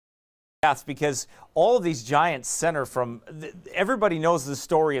because all of these giants center from, everybody knows the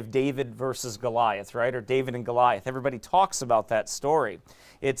story of David versus Goliath, right? Or David and Goliath. Everybody talks about that story.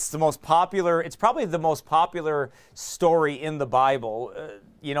 It's the most popular, it's probably the most popular story in the Bible.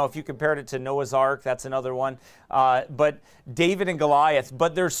 You know, if you compared it to Noah's Ark, that's another one. But David and Goliath,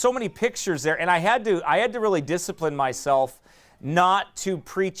 but there's so many pictures there, and I had to really discipline myself not to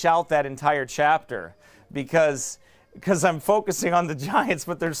preach out that entire chapter because I'm focusing on the giants,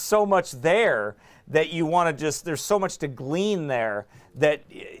 but there's so much there that you want to just, there's so much to glean there that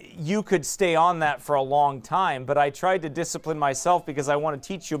you could stay on that for a long time. But I tried to discipline myself because I want to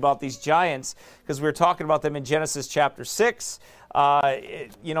teach you about these giants, because we were talking about them in Genesis chapter 6.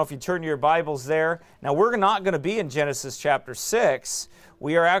 You know, if you turn your Bibles there. Now, we're not going to be in Genesis chapter 6.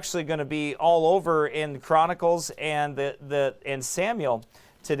 We are actually going to be all over in Chronicles and and Samuel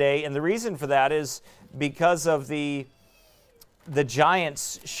today. And the reason for that is because of the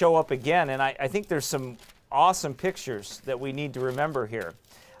giants show up again. And I think there's some awesome pictures that we need to remember here.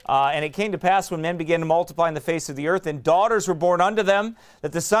 And it came to pass when men began to multiply in the face of the earth, and daughters were born unto them,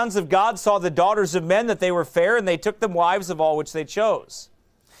 that the sons of God saw the daughters of men, that they were fair, and they took them wives of all which they chose.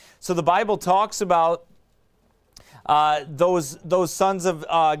 So the Bible talks about those sons of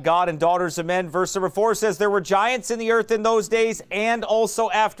God and daughters of men. Verse number 4 says, there were giants in the earth in those days, and also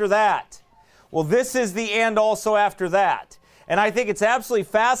after that. Well, this is the and also after that. And I think it's absolutely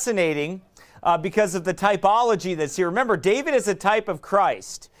fascinating because of the typology that's here. Remember, David is a type of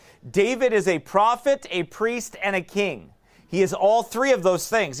Christ. David is a prophet, a priest, and a king. He is all three of those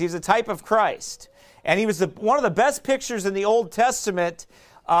things. He's a type of Christ. And he was one of the best pictures in the Old Testament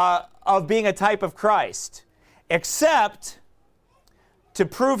of being a type of Christ. Except, to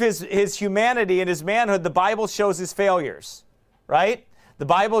prove his humanity and his manhood, the Bible shows his failures, right? The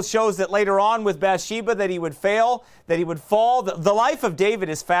Bible shows that later on with Bathsheba that he would fail, that he would fall. The life of David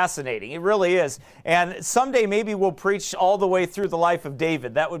is fascinating. It really is. And someday maybe we'll preach all the way through the life of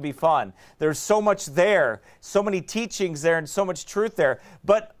David. That would be fun. There's so much there, so many teachings there, and so much truth there.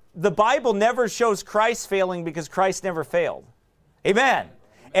 But the Bible never shows Christ failing because Christ never failed. Amen.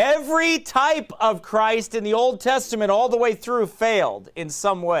 Every type of Christ in the Old Testament all the way through failed in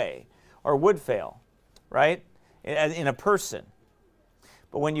some way, or would fail, right? In a person.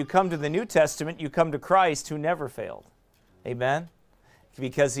 But when you come to the New Testament, you come to Christ who never failed. Amen?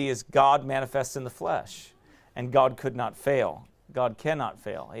 Because he is God manifest in the flesh. And God could not fail. God cannot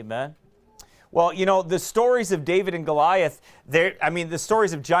fail. Amen? Well, you know, the stories of David and Goliath, the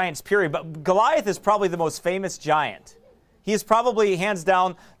stories of giants, period. But Goliath is probably the most famous giant. He is probably, hands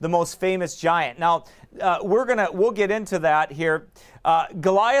down, the most famous giant. Now, we'll get into that here.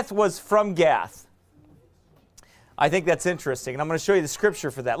 Goliath was from Gath. I think that's interesting, and I'm going to show you the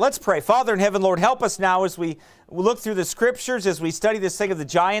scripture for that. Let's pray. Father in heaven, Lord, help us now as we look through the scriptures, as we study this thing of the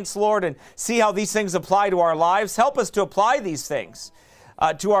giants, Lord, and see how these things apply to our lives. Help us to apply these things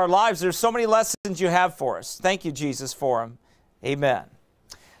to our lives. There's so many lessons you have for us. Thank you, Jesus, for them. Amen.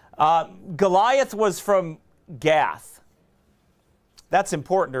 Goliath was from Gath. That's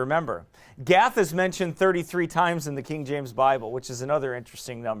important to remember. Gath is mentioned 33 times in the King James Bible, which is another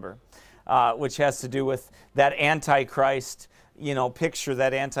interesting number. Which has to do with that Antichrist, you know, picture,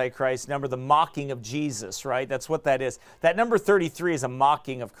 that Antichrist number, the mocking of Jesus, right? That's what that is. That number 33 is a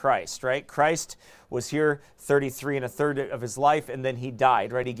mocking of Christ, right? Christ was here 33 and a third of his life, and then he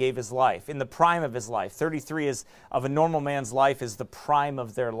died, right? He gave his life in the prime of his life. 33 is of a normal man's life is the prime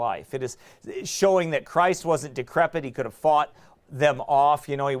of their life. It is showing that Christ wasn't decrepit. He could have fought them off.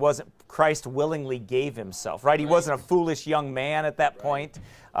 You know, he wasn't, Christ willingly gave himself, right? He wasn't a foolish young man at that point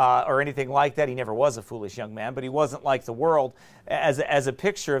or anything like that. He never was a foolish young man, but he wasn't like the world as a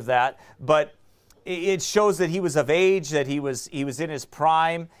picture of that. But it shows that he was of age, that he was in his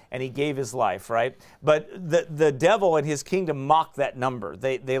prime, and he gave his life, right? But the devil and his kingdom mock that number.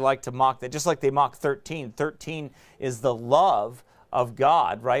 They like to mock that, just like they mock 13. 13 is the love of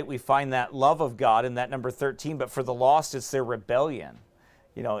God, right? We find that love of God in that number 13, but for the lost, it's their rebellion.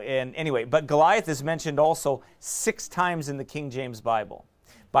 You know, and anyway, but Goliath is mentioned also 6 times in the King James Bible.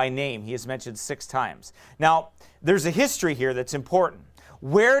 By name, he is mentioned 6 times. Now, there's a history here that's important.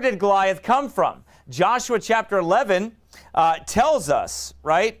 Where did Goliath come from? Joshua chapter 11 tells us,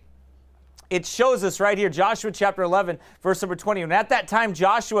 right? It shows us right here, Joshua chapter 11, verse number 20. And at that time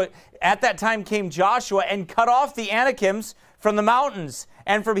came Joshua and cut off the Anakims from the mountains,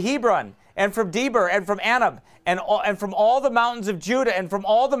 and from Hebron, and from Debir, and from Anab, and from all the mountains of Judah, and from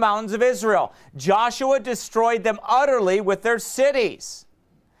all the mountains of Israel. Joshua destroyed them utterly with their cities.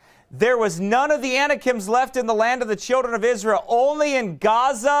 There was none of the Anakims left in the land of the children of Israel. Only in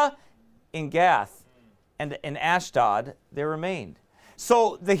Gaza, in Gath, and in Ashdod there remained.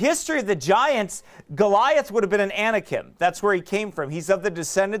 So the history of the giants, Goliath would have been an Anakim. That's where he came from. He's of the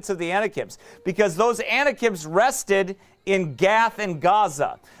descendants of the Anakims, because those Anakims rested in Gath and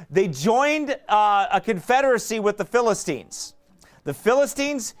Gaza. They joined a confederacy with the Philistines. The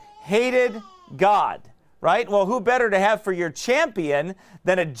Philistines hated God, right? Well, who better to have for your champion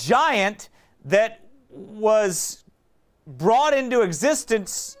than a giant that was brought into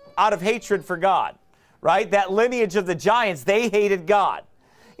existence out of hatred for God, right? That lineage of the giants, they hated God.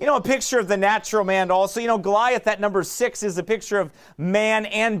 You know, a picture of the natural man also. You know, Goliath, that number 6 is a picture of man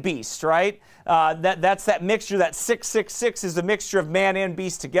and beast, right? That's that mixture. That 666 is a mixture of man and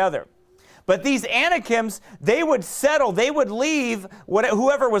beast together. But these Anakims, they would settle, they would leave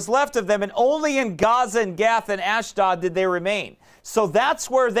whoever was left of them, and only in Gaza and Gath and Ashdod did they remain. So that's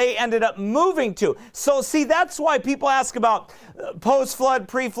where they ended up moving to. So see, that's why people ask about post-flood,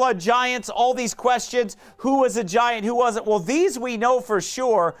 pre-flood giants, all these questions. Who was a giant, who wasn't? Well, these we know for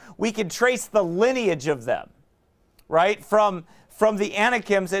sure. We can trace the lineage of them, right? From the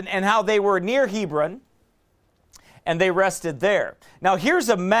Anakims and how they were near Hebron, and they rested there. Now, here's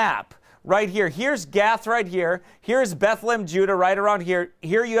a map. Right here. Here's Gath right here. Here's Bethlehem, Judah, right around here.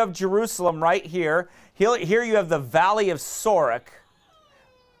 Here you have Jerusalem right here. Here you have the Valley of Sorek.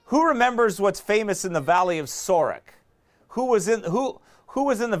 Who remembers what's famous in the Valley of Sorek? Who was in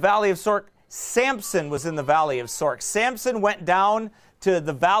the Valley of Sorek? Samson was in the Valley of Sorek. Samson went down to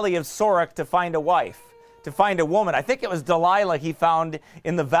the Valley of Sorek to find a wife, to find a woman. I think it was Delilah he found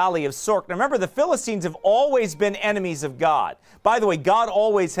in the Valley of Sorek. Now remember, the Philistines have always been enemies of God. By the way, God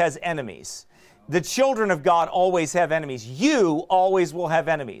always has enemies. The children of God always have enemies. You always will have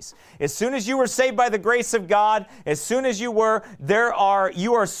enemies. As soon as you were saved by the grace of God, as soon as you were,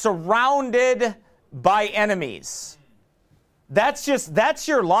 you are surrounded by enemies. That's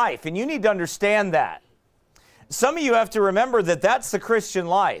your life, and you need to understand that. Some of you have to remember that that's the Christian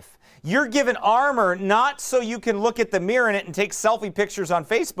life. You're given armor not so you can look at the mirror in it and take selfie pictures on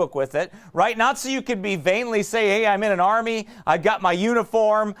Facebook with it, right? Not so you can be vainly say, hey, I'm in an army, I've got my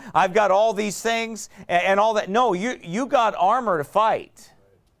uniform, I've got all these things and all that. No, you got armor to fight.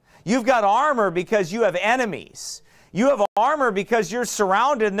 You've got armor because you have enemies. You have armor because you're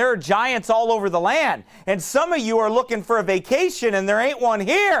surrounded and there are giants all over the land. And some of you are looking for a vacation and there ain't one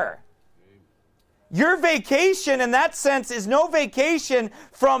here. Your vacation, in that sense, is no vacation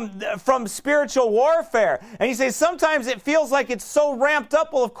from spiritual warfare. And you say, sometimes it feels like it's so ramped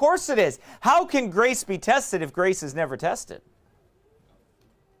up. Well, of course it is. How can grace be tested if grace is never tested?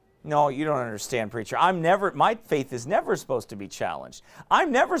 No, you don't understand, preacher. My faith is never supposed to be challenged.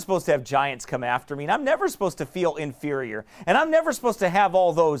 I'm never supposed to have giants come after me, and I'm never supposed to feel inferior. And I'm never supposed to have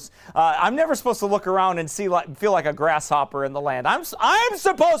all those, I'm never supposed to look around and feel like a grasshopper in the land. I'm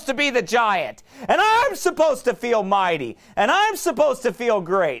supposed to be the giant, and I'm supposed to feel mighty, and I'm supposed to feel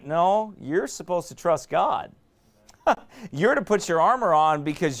great. No, you're supposed to trust God. You're to put your armor on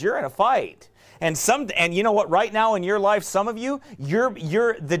because you're in a fight. And you know what? Right now in your life, some of you,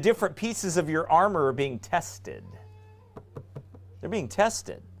 the different pieces of your armor are being tested. They're being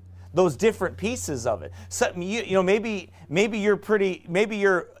tested. Those different pieces of it. So, maybe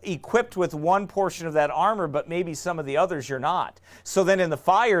you're equipped with one portion of that armor, but maybe some of the others you're not. So then in the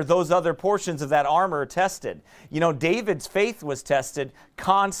fire, those other portions of that armor are tested. You know, David's faith was tested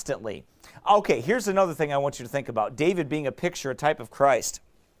constantly. Okay, here's another thing I want you to think about. David being a picture, a type of Christ.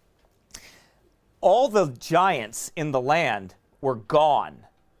 All the giants in the land were gone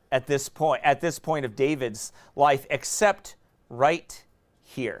at this point of David's life, except right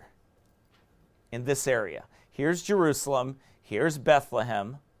here in this area. Here's Jerusalem, here's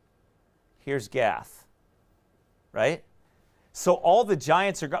Bethlehem, here's Gath, right? So all the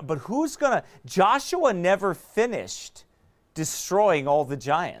giants are gone. But Joshua never finished destroying all the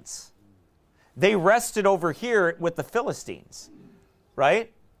giants. They rested over here with the Philistines,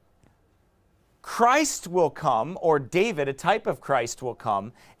 right? Christ will come, or David, a type of Christ, will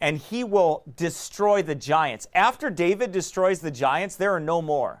come, and he will destroy the giants. After David destroys the giants, there are no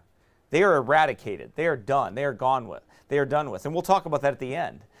more. They are eradicated. They are done. They are gone with. They are done with. And we'll talk about that at the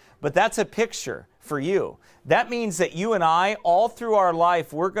end. But that's a picture for you. That means that you and I, all through our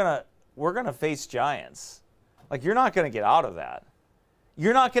life, we're gonna face giants. Like, you're not going to get out of that.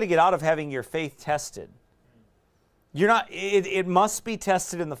 You're not going to get out of having your faith tested. It must be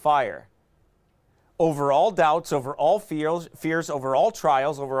tested in the fire. Over all doubts, over all fears, over all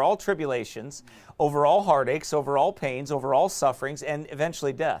trials, over all tribulations, over all heartaches, over all pains, over all sufferings, and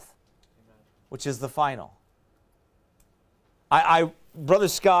eventually death, which is the final. Brother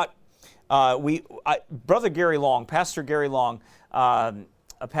Scott, Brother Gary Long, Pastor Gary Long, a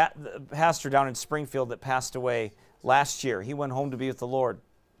pastor down in Springfield that passed away last year. He went home to be with the Lord.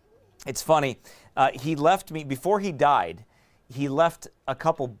 It's funny. He left me, before he died, he left a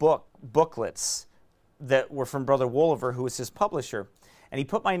couple booklets that were from Brother Wolliver, who was his publisher. And he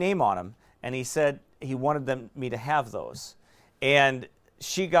put my name on them, and he said he wanted me to have those. And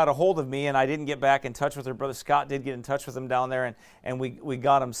she got a hold of me, and I didn't get back in touch with her. Brother Scott did get in touch with him down there, and we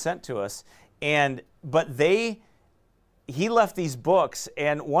got them sent to us. But he left these books,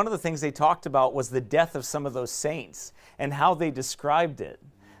 and one of the things they talked about was the death of some of those saints and how they described it.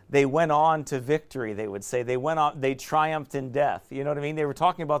 They went on to victory, they would say. They triumphed in death. You know what I mean? They were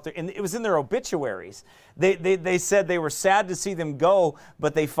talking about and it was in their obituaries. They said they were sad to see them go,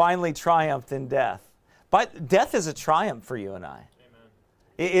 but they finally triumphed in death. But death is a triumph for you and I.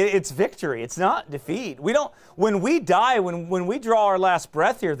 It's victory. It's not defeat. When we die, when we draw our last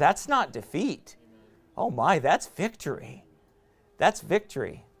breath here, that's not defeat. Oh my, that's victory. That's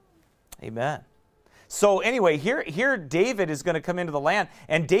victory. Amen. So anyway, here David is going to come into the land,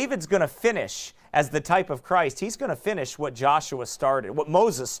 and David's going to finish as the type of Christ. He's going to finish what Joshua started, what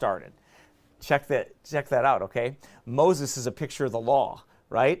Moses started. Check that out, okay? Moses is a picture of the law,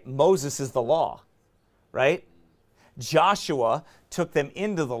 right? Moses is the law, right? Joshua took them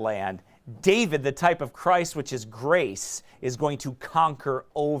into the land. David, the type of Christ, which is grace, is going to conquer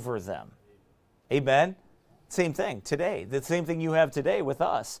over them. Amen? Same thing today. The same thing you have today with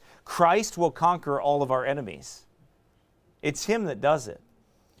us. Christ will conquer all of our enemies. It's Him that does it.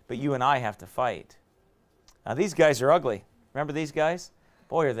 But you and I have to fight. Now, these guys are ugly. Remember these guys?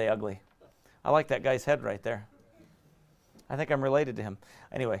 Boy, are they ugly. I like that guy's head right there. I think I'm related to him.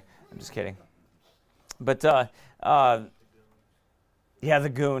 Anyway, I'm just kidding. But, yeah, the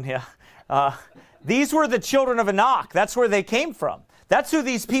goon, yeah. These were the children of Enoch. That's where they came from. That's who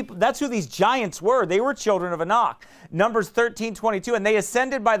these giants were. They were children of Enoch. Numbers 13:22. And they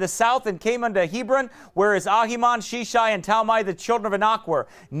ascended by the south and came unto Hebron, whereas Ahiman, Shishai, and Talmai, the children of Enoch, were.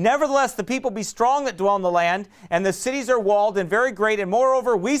 Nevertheless, the people be strong that dwell in the land, and the cities are walled and very great. And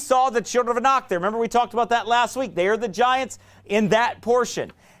moreover, we saw the children of Enoch there. Remember, we talked about that last week. They are the giants in that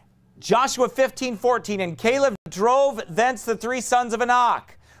portion. Joshua 15:14. And Caleb drove thence the three sons of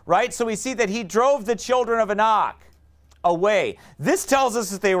Enoch. Right? So we see that he drove the children of Enoch away. This tells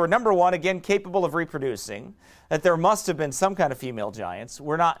us that they were, number one, again, capable of reproducing, that there must have been some kind of female giants.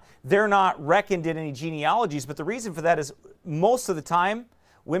 They're not reckoned in any genealogies, but the reason for that is most of the time,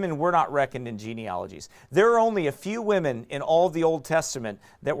 women were not reckoned in genealogies. There are only a few women in all of the Old Testament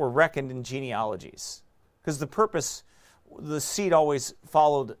that were reckoned in genealogies, because the seed always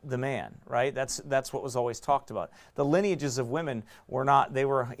followed the man, right? That's what was always talked about. The lineages of women they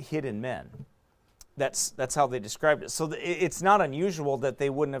were hidden men. That's how they described it. So it's not unusual that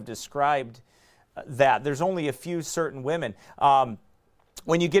they wouldn't have described that. There's only a few certain women.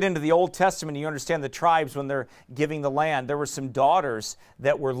 When you get into the Old Testament, you understand the tribes when they're giving the land. There were some daughters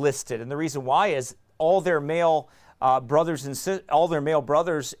that were listed, and the reason why is all their male brothers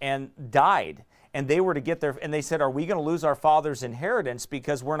and died, and they were to get their. And they said, "Are we going to lose our father's inheritance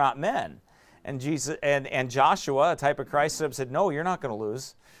because we're not men?" And Jesus and Joshua, a type of Christ, said, "No, you're not going to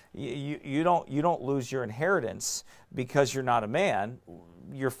lose. You don't lose your inheritance because you're not a man.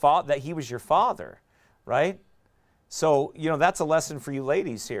 That he was your father, right?" So that's a lesson for you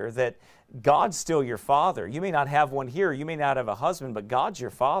ladies here, that God's still your father. You may not have one here, you may not have a husband, but God's your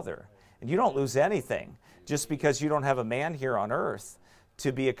father, and you don't lose anything just because you don't have a man here on earth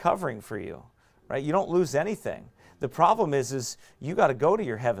to be a covering for you, right? You don't lose anything. The problem is you got to go to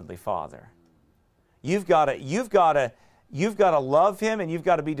your heavenly Father. You've got to love Him, and you've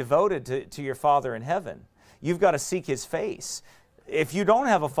got to be devoted to your Father in heaven. You've got to seek His face. If you don't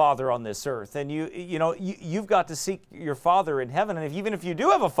have a father on this earth, then you've got to seek your Father in heaven. And even if you do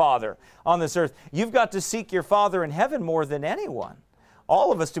have a father on this earth, you've got to seek your Father in heaven more than anyone.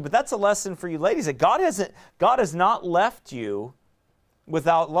 All of us do. But that's a lesson for you ladies, that God has not left you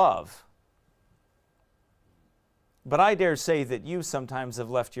without love. But I dare say that you sometimes have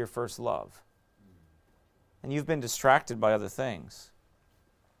left your first love, and you've been distracted by other things.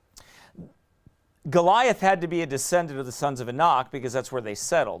 Goliath had to be a descendant of the sons of Enoch because that's where they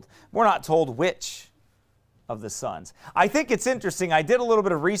settled. We're not told which of the sons. I think it's interesting. I did a little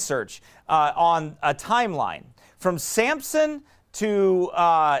bit of research on a timeline. From Samson to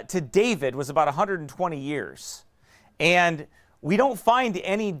David was about 120 years. And we don't find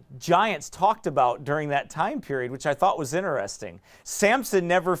any giants talked about during that time period, which I thought was interesting. Samson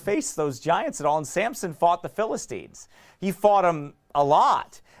never faced those giants at all, and Samson fought the Philistines. He fought them a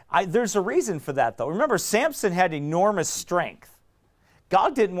lot. There's a reason for that, though. Remember, Samson had enormous strength.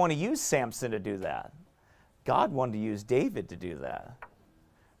 God didn't want to use Samson to do that. God wanted to use David to do that,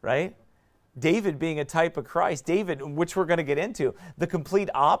 right? David being a type of Christ. David, which we're going to get into, the complete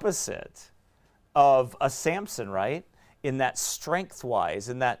opposite of a Samson, right? In that strength-wise,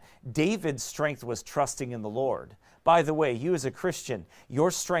 in that David's strength was trusting in the Lord. By the way, you as a Christian,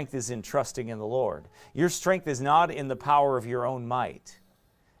 your strength is in trusting in the Lord. Your strength is not in the power of your own might.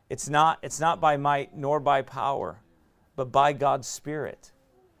 It's not by might nor by power, but by God's Spirit.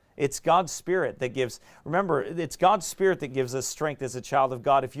 It's God's Spirit that gives, remember, it's God's Spirit that gives us strength as a child of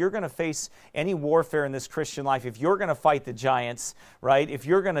God. If you're going to face any warfare in this Christian life, if you're going to fight the giants, right, if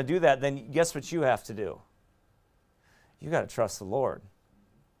you're going to do that, then guess what you have to do? You got to trust the Lord.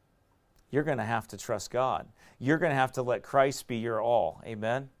 You're going to have to trust God. You're going to have to let Christ be your all.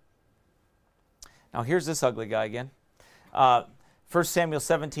 Amen? Now here's this ugly guy again. 1 Samuel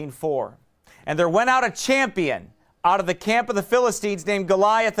 17:4. And there went out a champion out of the camp of the Philistines named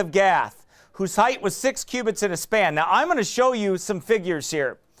Goliath of Gath, whose height was 6 cubits in a span. Now I'm going to show you some figures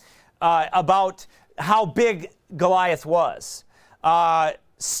here about how big Goliath was.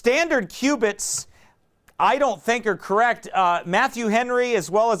 Standard cubits, I don't think are correct. Matthew Henry, as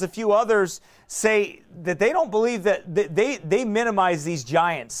well as a few others, say that they don't believe that they minimize these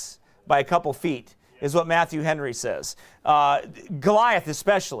giants by a couple feet, is what Matthew Henry says. Goliath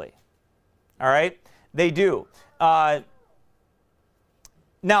especially. All right? They do. Now,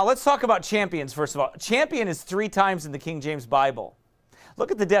 let's talk about champions, first of all. Champion is 3 times in the King James Bible.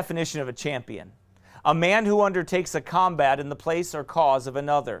 Look at the definition of a champion. A man who undertakes a combat in the place or cause of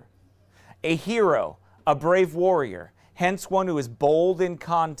another. A hero, a brave warrior, hence one who is bold in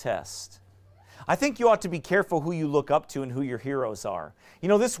contest. I think you ought to be careful who you look up to and who your heroes are. You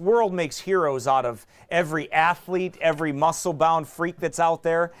know, this world makes heroes out of every athlete, every muscle-bound freak that's out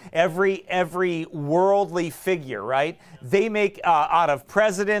there, every worldly figure, right? They make out of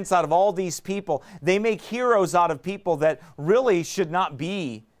presidents, out of all these people, they make heroes out of people that really should not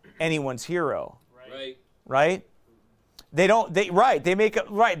be anyone's hero. Right? They make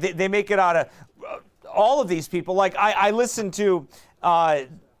it out of all of these people. Like I listened to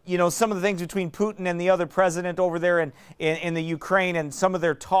some of the things between Putin and the other president over there in the Ukraine, and some of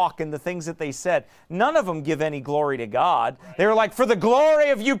their talk and the things that they said. None of them give any glory to God. They were like, for the glory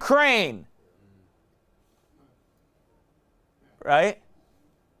of Ukraine. Right?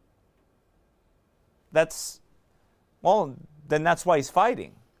 Then that's why he's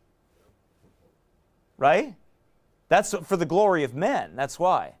fighting. Right? That's for the glory of men. That's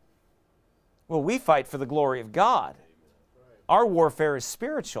why. Well, we fight for the glory of God. Our warfare is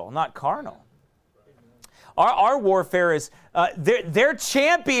spiritual, not carnal. Our warfare is, they're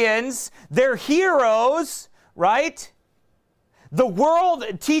champions, they're heroes, right? The world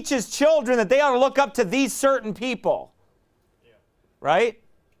teaches children that they ought to look up to these certain people, right?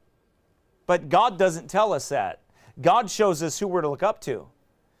 But God doesn't tell us that. God shows us who we're to look up to.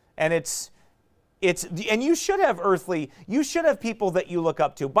 And and you should have people that you look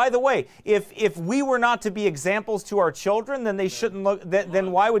up to. By the way, if we were not to be examples to our children, then they shouldn't look.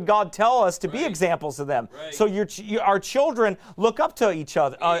 Then why would God tell us to be examples to them? Right. So our children look up to each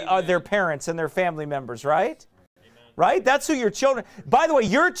other, their parents and their family members, right? Amen. Right? That's who your children. By the way,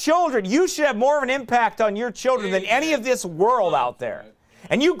 your children. You should have more of an impact on your children than any of this world out there.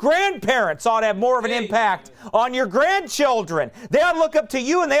 And you grandparents ought to have more of an impact on your grandchildren. They ought to look up to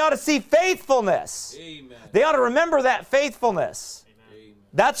you and they ought to see faithfulness. Amen. They ought to remember that faithfulness. Amen.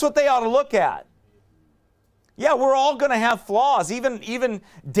 That's what they ought to look at. Yeah, we're all going to have flaws. Even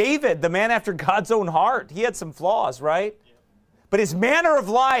David, the man after God's own heart, he had some flaws, right? Yeah. But his manner of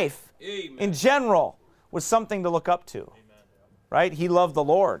life, in general, was something to look up to. Amen. Right? He loved the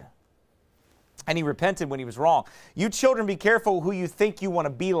Lord. And he repented when he was wrong. You children, be careful who you think you want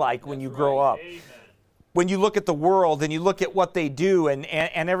to be like when you grow up. Amen. When you look at the world and you look at what they do and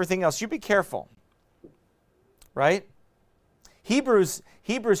everything else, you be careful. Right? Hebrews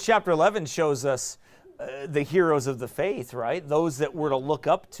chapter 11 shows us the heroes of the faith, right? Those that we're to look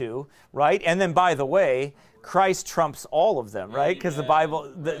up to, right? And then, by the way, Christ trumps all of them, right? Because the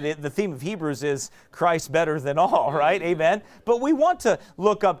Bible, the theme of Hebrews is Christ better than all, right? Amen. But we want to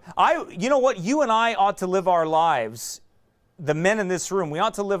look up. You know what? You and I ought to live our lives. The men in this room, we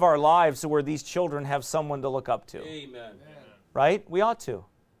ought to live our lives where these children have someone to look up to. Amen. Right? We ought to.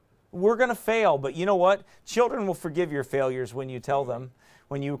 We're going to fail, but you know what? Children will forgive your failures when you tell them,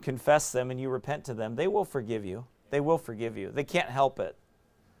 when you confess them and you repent to them. They will forgive you. They will forgive you. They can't help it.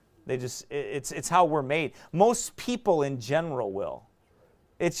 It's how we're made. Most people in general will.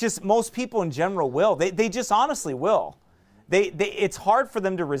 Most people in general will. They just honestly will. It's hard for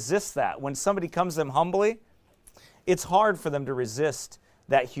them to resist that. When somebody comes to them humbly, it's hard for them to resist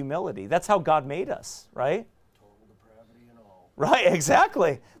that humility. That's how God made us, right? Total depravity and all. Right,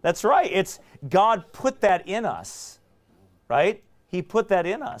 exactly. That's right. It's God put that in us, right? He put that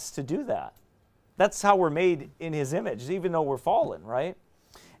in us to do that. That's how we're made in His image, even though we're fallen, right?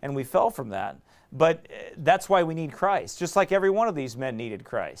 And we fell from that. But that's why we need Christ, just like every one of these men needed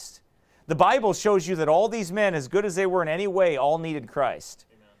Christ. The Bible shows you that all these men, as good as they were in any way, all needed Christ.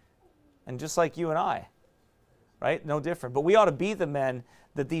 Amen. And just like you and I, right? No different. But we ought to be the men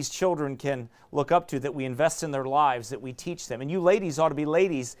that these children can look up to, that we invest in their lives, that we teach them. And you ladies ought to be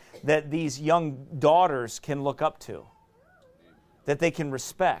ladies that these young daughters can look up to, that they can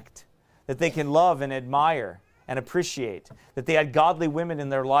respect, that they can love and admire and appreciate, that they had godly women in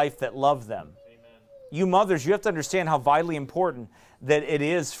their life that love them. Amen. You mothers, you have to understand how vitally important that it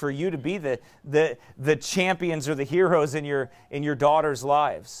is for you to be the champions or the heroes in your daughters'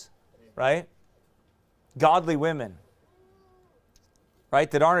 lives, right? Godly women,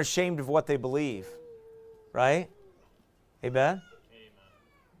 right, that aren't ashamed of what they believe, right? Amen?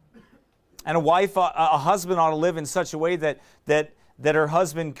 Amen. And a wife, a husband ought to live in such a way that her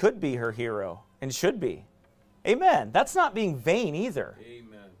husband could be her hero and should be. Amen. That's not being vain either.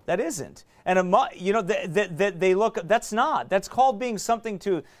 Amen. That isn't. And they look. That's not. That's called being something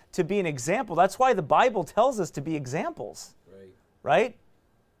to be an example. That's why the Bible tells us to be examples. Right. Right?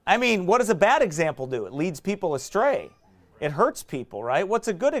 I mean, what does a bad example do? It leads people astray. It hurts people, right? What's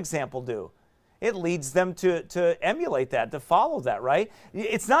a good example do? It leads them to emulate that, to follow that, right?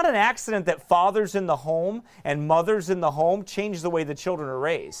 It's not an accident that fathers in the home and mothers in the home change the way the children are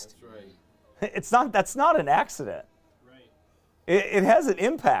raised. That's right. That's not an accident. Right. It has an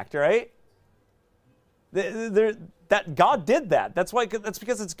impact, right? That God did that. That's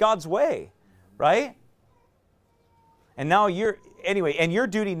because it's God's way, right? And now and your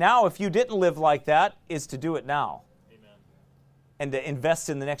duty now, if you didn't live like that, is to do it now. And to invest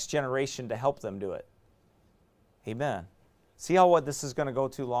in the next generation to help them do it. Amen. See how this is going to go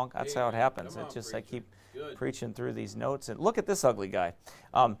too long? That's how it happens. I keep preaching through these notes. And look at this ugly guy.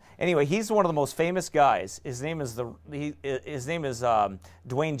 Anyway, he's one of the most famous guys. His name is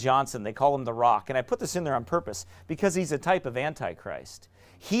Dwayne Johnson. They call him The Rock. And I put this in there on purpose because he's a type of Antichrist.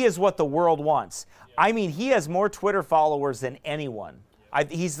 He is what the world wants. I mean, he has more Twitter followers than anyone.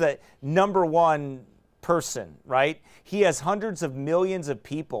 He's the #1 person, right? He has hundreds of millions of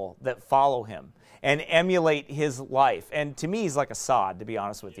people that follow him and emulate his life. And to me, he's like a sod, to be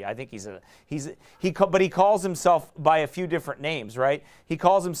honest with you. I think but he calls himself by a few different names, right? He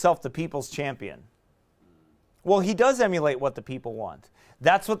calls himself the people's champion. Well, he does emulate what the people want.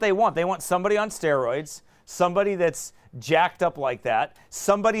 That's what they want. They want somebody on steroids, somebody that's jacked up like that,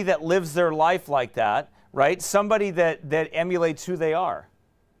 somebody that lives their life like that, right? Somebody that emulates who they are.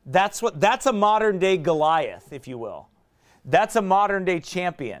 That's a modern day Goliath, if you will. That's a modern day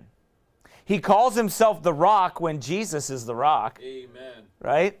champion. He calls himself the Rock when Jesus is the Rock. Amen.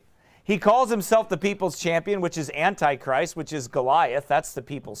 Right? He calls himself the people's champion, which is Antichrist, which is Goliath. That's the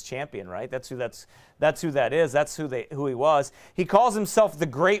people's champion, right? That's who that is. That's who he was. He calls himself the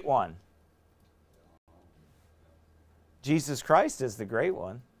Great One. Jesus Christ is the Great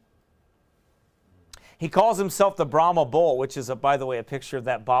One. He calls himself the Brahma Bull, which is, by the way, a picture of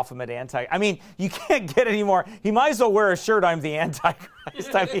that Baphomet Antichrist. I mean, you can't get any more. He might as well wear a shirt, I'm the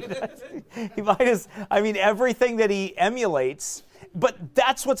Antichrist. Everything that he emulates, but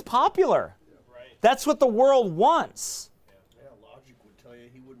that's what's popular. Yeah, right. That's what the world wants. Yeah, logic would tell you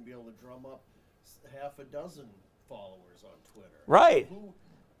he wouldn't be able to drum up half a dozen followers on Twitter. Right.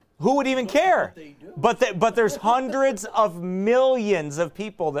 Who would even care? But there's hundreds of millions of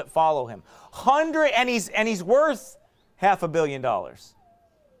people that follow him. And he's worth $500 million.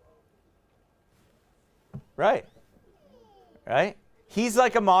 Right. Right? He's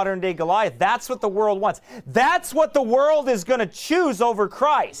like a modern day Goliath. That's what the world wants. That's what the world is going to choose over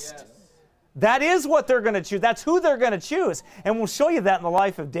Christ. Yes. That is what they're going to choose. That's who they're going to choose. And we'll show you that in the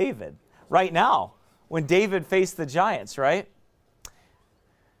life of David right now, when David faced the giants, right?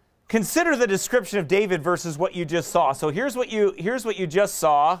 Consider the description of David versus what you just saw. So here's what you just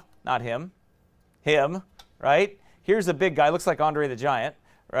saw. Not him. Him, right? Here's a big guy. Looks like Andre the Giant,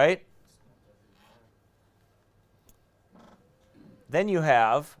 right? Then you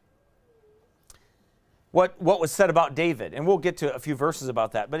have what was said about David. And we'll get to a few verses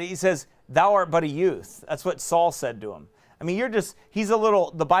about that. But he says, "Thou art but a youth." That's what Saul said to him. I mean,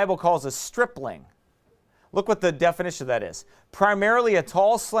 the Bible calls a stripling. Look what the definition of that is. Primarily a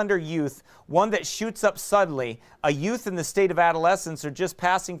tall, slender youth, one that shoots up suddenly, a youth in the state of adolescence or just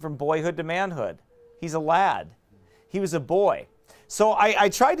passing from boyhood to manhood. He's a lad. He was a boy. So I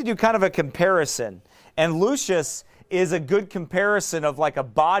tried to do kind of a comparison. And Lucius is a good comparison of like a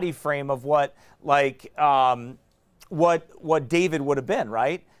body frame of what like what David would have been,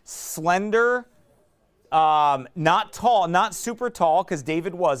 right? Slender, not tall, not super tall, because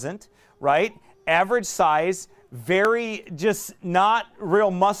David wasn't, right? Average size, very, just not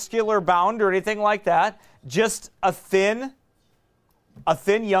real muscular bound or anything like that. Just a thin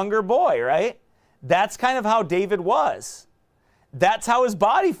younger boy, right? That's kind of how David was. That's how his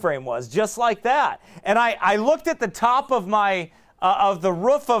body frame was, just like that. And I looked at the top of my of the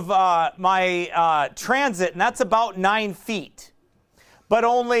roof of my transit, and that's about 9 feet. But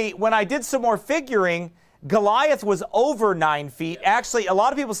only when I did some more figuring, Goliath was over 9 feet. Actually, a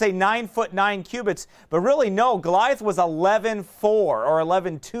lot of people say 9 foot 9 cubits, but really no, Goliath was 11.4 or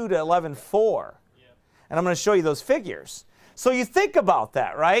 11.2 to 11.4. And I'm going to show you those figures. So you think about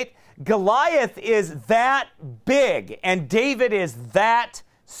that, right? Goliath is that big, and David is that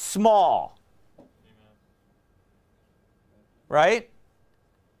small. Right?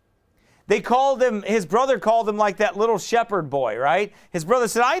 They called him, his brother called him like that little shepherd boy, right? His brother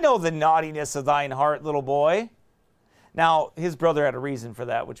said, I know the naughtiness of thine heart, little boy. Now, his brother had a reason for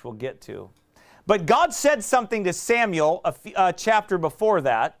that, which we'll get to. But God said something to Samuel a chapter before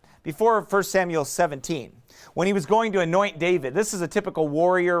that, before 1 Samuel 17, when he was going to anoint David. This is a typical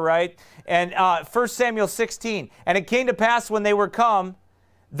warrior, right? And 1 Samuel 16, and it came to pass when they were come,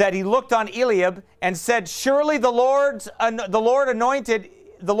 that he looked on Eliab and said, surely the Lord's anointed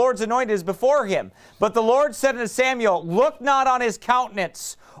is before him. But the Lord said unto Samuel, look not on his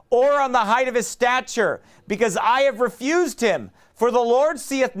countenance or on the height of his stature, because I have refused him. For the Lord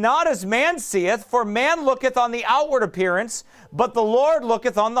seeth not as man seeth, for man looketh on the outward appearance, but the Lord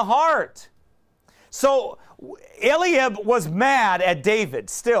looketh on the heart. So Eliab was mad at David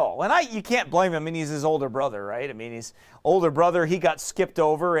still. And you can't blame him. I mean, he's his older brother, right? I mean, his older brother, he got skipped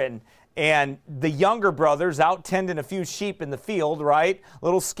over, and the younger brothers out tending a few sheep in the field, right?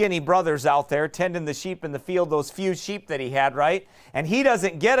 Little skinny brothers out there tending the sheep in the field, those few sheep that he had, right? And he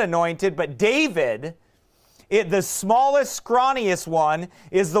doesn't get anointed, but David, the smallest, scrawniest one,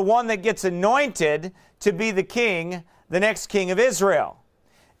 is the one that gets anointed to be the king, the next king of Israel.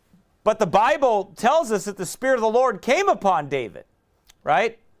 But the Bible tells us that the Spirit of the Lord came upon David,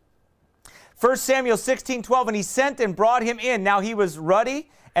 right? 1 Samuel 16:12, and he sent and brought him in. Now he was ruddy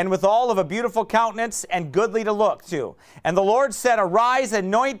and withal of a beautiful countenance and goodly to look to. And the Lord said, arise,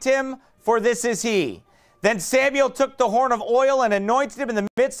 anoint him, for this is he. Then Samuel took the horn of oil and anointed him in the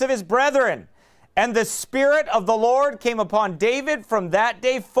midst of his brethren. And the Spirit of the Lord came upon David from that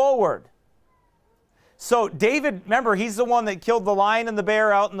day forward. So David, remember, he's the one that killed the lion and the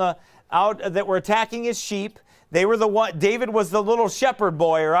bear out that were attacking his sheep. They were the one. David was the little shepherd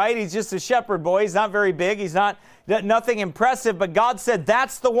boy, right? He's just a shepherd boy. He's not very big. He's nothing impressive, but God said,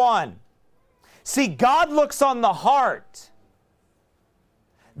 that's the one. See, God looks on the heart.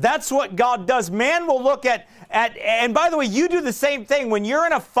 That's what God does. Man will look at, and by the way, you do the same thing. When you're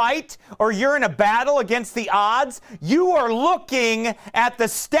in a fight or you're in a battle against the odds, you are looking at the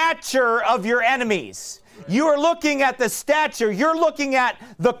stature of your enemies. You are looking at the stature. You're looking at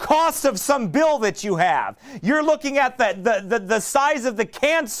the cost of some bill that you have. You're looking at the size of the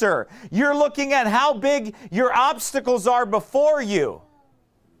cancer. You're looking at how big your obstacles are before you.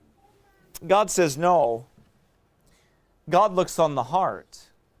 God says no. God looks on the heart.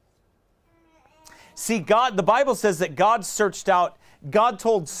 See, the Bible says that God searched out, God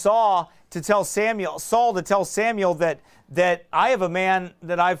told Saul to tell Samuel that I have a man,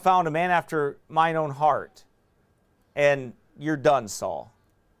 that I've found a man after mine own heart. And you're done, Saul.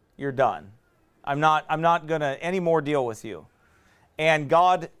 You're done. I'm not going to any more deal with you. And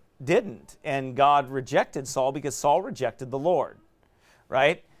God didn't. And God rejected Saul because Saul rejected the Lord.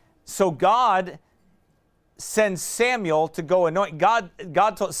 Right? So God sends Samuel to go anoint. God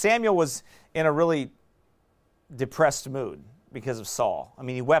told Samuel was in a really depressed mood because of Saul. I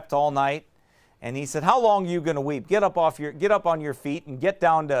mean, he wept all night. And he said, how long are you going to weep? Get up on your feet and get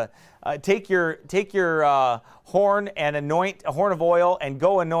down to, take your horn and anoint a horn of oil and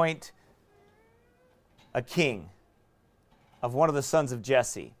go anoint a king of one of the sons of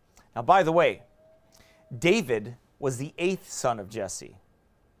Jesse. Now, by the way, David was the 8th son of Jesse.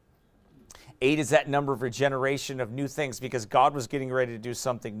 8 is that number of regeneration of new things because God was getting ready to do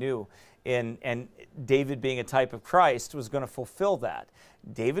something new. And David, being a type of Christ, was going to fulfill that.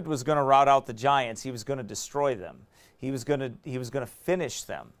 David was going to rout out the giants. He was going to destroy them. He was going to finish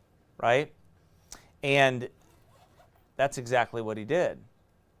them, right? And that's exactly what he did.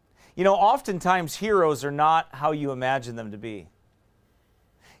 You know, oftentimes heroes are not how you imagine them to be.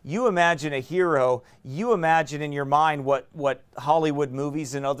 You imagine a hero, you imagine in your mind what Hollywood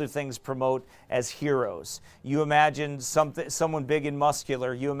movies and other things promote as heroes. You imagine someone big and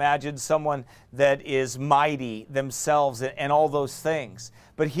muscular. You imagine someone that is mighty themselves and all those things.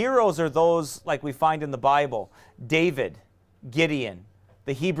 But heroes are those like we find in the Bible. David, Gideon,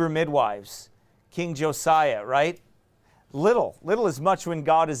 the Hebrew midwives, King Josiah, right? Little is much when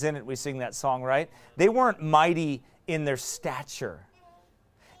God is in it, we sing that song, right? They weren't mighty in their stature.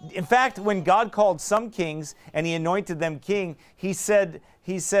 In fact, when God called some kings and he anointed them king, he said,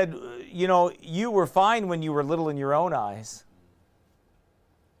 you know, you were fine when you were little in your own eyes.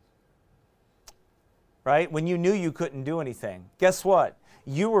 Right? When you knew you couldn't do anything. Guess what?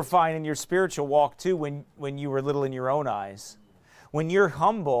 You were fine in your spiritual walk too when you were little in your own eyes. When you're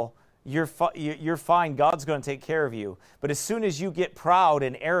humble, you're fine. God's going to take care of you. But as soon as you get proud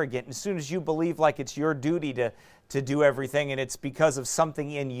and arrogant, as soon as you believe like it's your duty to do everything and it's because of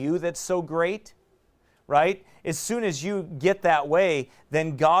something in you that's so great, right? As soon as you get that way,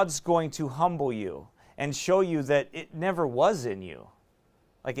 then God's going to humble you and show you that it never was in you.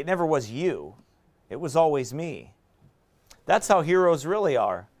 Like it never was you. It was always me. That's how heroes really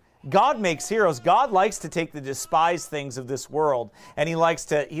are. God makes heroes. God likes to take the despised things of this world and he likes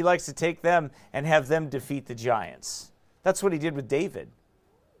to take them and have them defeat the giants. That's what he did with David.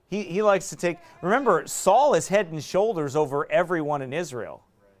 He likes to take, remember, Saul is head and shoulders over everyone in Israel.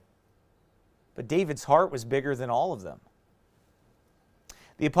 But David's heart was bigger than all of them.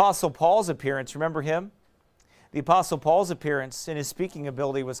 The Apostle Paul's appearance, remember him? The Apostle Paul's appearance and his speaking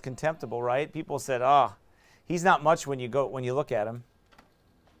ability was contemptible, right? People said, he's not much when you look at him.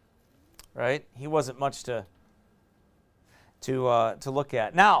 Right? He wasn't much to look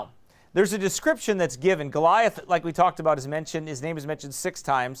at. Now, there's a description that's given. Goliath, like we talked about, is mentioned. His name is mentioned 6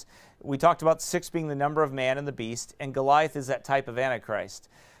 times. We talked about 6 being the number of man and the beast, and Goliath is that type of Antichrist.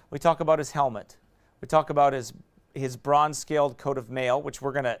 We talk about his helmet. We talk about his bronze-scaled coat of mail, which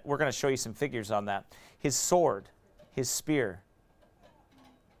we're gonna show you some figures on that. His sword, his spear,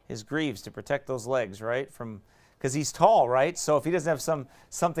 his greaves to protect those legs, right? Because he's tall, right? So if he doesn't have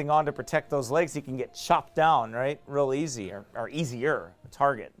something on to protect those legs, he can get chopped down, right? Real easy, or easier, a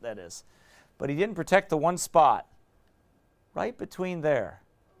target, that is. But he didn't protect the one spot, right between there.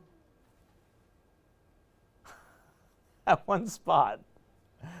 That one spot,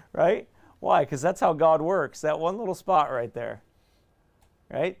 right? Why? Because that's how God works, that one little spot right there,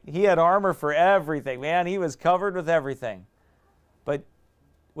 right? He had armor for everything. Man, he was covered with everything. But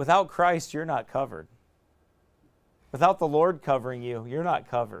without Christ, you're not covered. Without the Lord covering you, you're not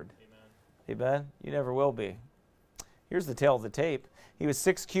covered. Amen. Amen? You never will be. Here's the tail of the tape. He was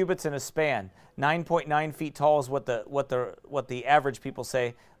 6 cubits in a span. 9.9 feet tall is what the average people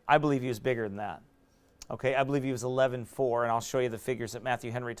say. I believe he was bigger than that. Okay, I believe he was 11.4, and I'll show you the figures that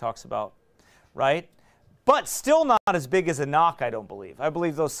Matthew Henry talks about. Right? But still not as big as Enoch, I don't believe. I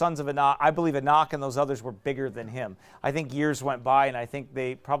believe those sons of Enoch, I believe Enoch and those others were bigger than him. I think years went by, and I think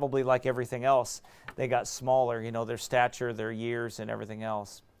they probably, like everything else, they got smaller, you know, their stature, their years, and everything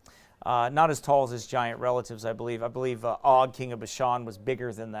else. Not as tall as his giant relatives, I believe. I believe Og, king of Bashan, was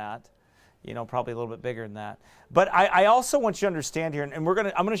bigger than that. You know, probably a little bit bigger than that. But I also want you to understand here, and I'm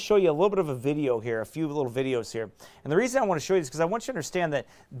going to show you a little bit of a video here, a few little videos here. And the reason I want to show you this is because I want you to understand that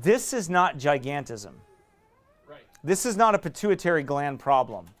this is not gigantism. This is not a pituitary gland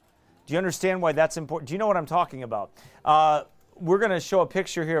problem. Do you understand why that's important? Do you know what I'm talking about? We're going to show a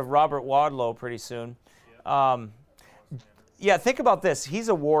picture here of Robert Wadlow pretty soon. Yeah, think about this. He's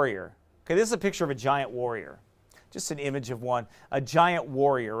a warrior. Okay, this is a picture of a giant warrior. Just an image of one. A giant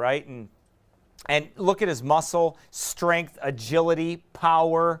warrior, right? And look at his muscle, strength, agility,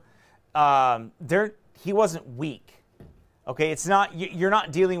 power. He wasn't weak. Okay, it's not. You're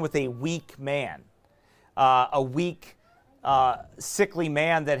not dealing with a weak man. A weak, sickly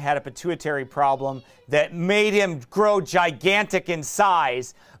man that had a pituitary problem that made him grow gigantic in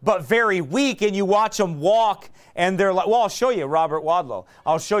size, but very weak, and you watch him walk, and they're like, well, I'll show you Robert Wadlow.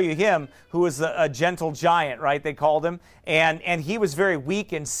 I'll show you him, who was a gentle giant, right, they called him, and he was very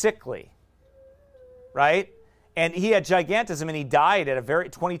weak and sickly, right? And he had gigantism, and he died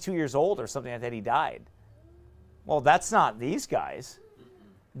at 22 years old or something like that, he died. Well, that's not these guys.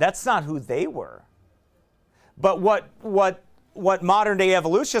 That's not who they were. But what modern-day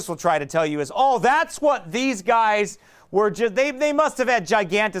evolutionists will try to tell you is, oh, that's what these guys were. They must have had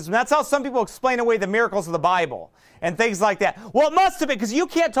gigantism. That's how some people explain away the miracles of the Bible and things like that. Well, it must have been, because you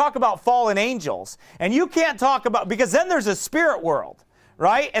can't talk about fallen angels. And you can't talk about, because then there's a spirit world,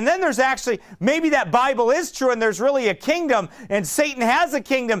 right? And then there's actually, maybe that Bible is true and there's really a kingdom and Satan has a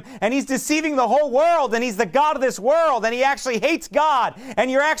kingdom and he's deceiving the whole world and he's the God of this world and he actually hates God and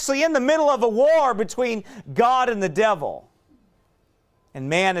you're actually in the middle of a war between God and the devil. And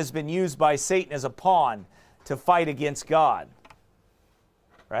man has been used by Satan as a pawn to fight against God,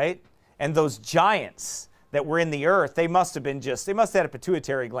 right? And those giants that were in the earth, they must have had a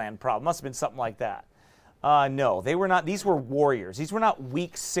pituitary gland problem, must have been something like that. No, they were not. These were warriors. These were not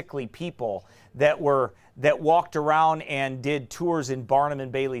weak, sickly people that walked around and did tours in Barnum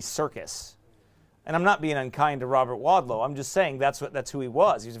and Bailey's circus. And I'm not being unkind to Robert Wadlow. I'm just saying that's who he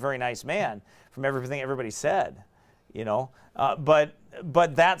was. He was a very nice man from everything everybody said, you know. But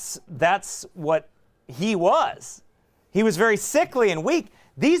that's what he was. He was very sickly and weak.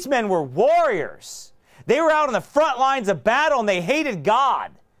 These men were warriors. They were out on the front lines of battle and they hated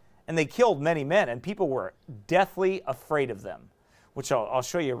God. And they killed many men, and people were deathly afraid of them, which I'll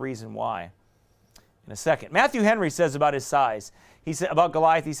show you a reason why in a second. Matthew Henry says about his size, he said about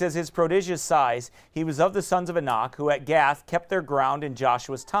Goliath, he says his prodigious size, he was of the sons of Anak, who at Gath kept their ground in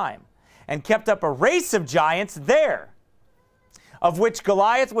Joshua's time, and kept up a race of giants there, of which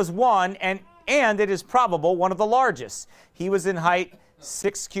Goliath was one, and it is probable one of the largest. He was in height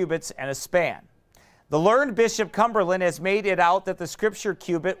 6 cubits and a span. The learned Bishop Cumberland has made it out that the scripture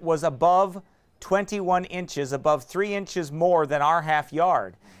cubit was above 21 inches, above 3 inches more than our half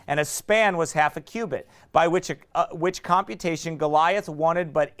yard, and a span was half a cubit, by which computation Goliath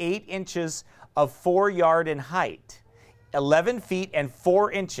wanted but 8 inches of 4 yard in height, 11 feet and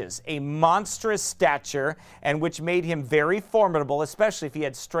 4 inches, a monstrous stature, and which made him very formidable, especially if he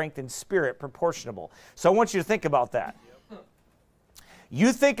had strength and spirit proportionable. So I want you to think about that.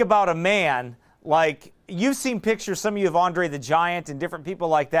 You think about a man like, you've seen pictures, some of you of Andre the Giant and different people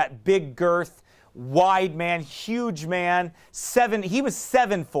like that, big girth, wide man, huge man, he was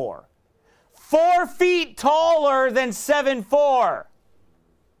 7'4". 4 feet taller than 7'4".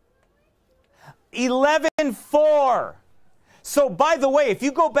 11'4". So, by the way, if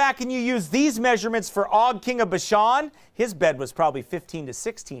you go back and you use these measurements for Og, king of Bashan, his bed was probably 15 to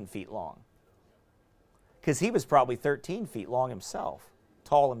 16 feet long. Because he was probably 13 feet long himself,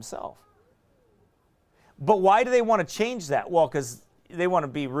 tall himself. But why do they want to change that? Well, because they want to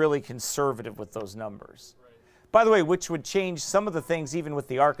be really conservative with those numbers. Right. By the way, which would change some of the things even with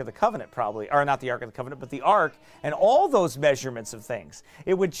the Ark of the Covenant probably, or not the Ark of the Covenant, but the Ark and all those measurements of things.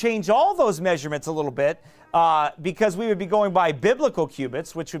 It would change all those measurements a little bit because we would be going by biblical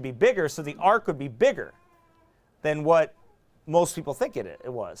cubits, which would be bigger, so the Ark would be bigger than what most people think it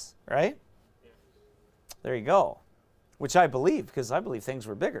was, right? Yeah. There you go. Which I believe, because I believe things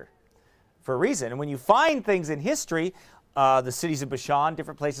were bigger for a reason. And when you find things in history, the cities of Bashan,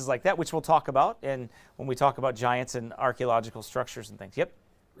 different places like that, which we'll talk about and when we talk about giants and archaeological structures and things. Yep.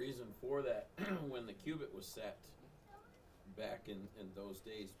 Reason for that, when the cubit was set back in those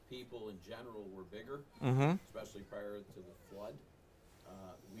days, people in general were bigger, especially prior to the flood.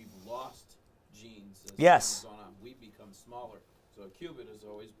 We've lost genes as yes. time has gone on. We've become smaller. So a cubit has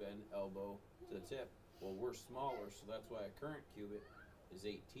always been elbow to the tip. Well, we're smaller, so that's why a current cubit is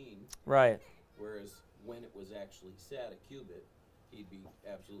 18. Right. Whereas when it was actually set, a cubit, he'd be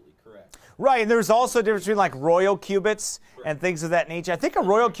absolutely correct. Right, and there's also a difference between like royal cubits and things of that nature. I think a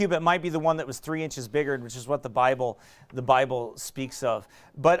royal cubit might be the one that was 3 inches bigger, which is what the Bible speaks of.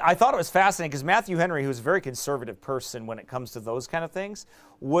 But I thought it was fascinating because Matthew Henry, who's a very conservative person when it comes to those kind of things,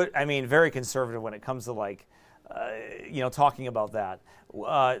 very conservative when it comes to like, talking about that,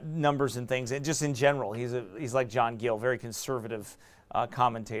 numbers and things, and just in general, he's like John Gill, very conservative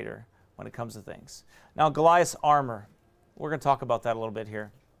commentator when it comes to things. Now, Goliath's armor. We're going to talk about that a little bit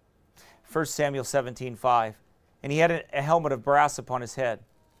here. 1 Samuel 17:5. And he had a helmet of brass upon his head.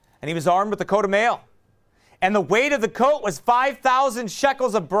 And he was armed with a coat of mail. And the weight of the coat was 5,000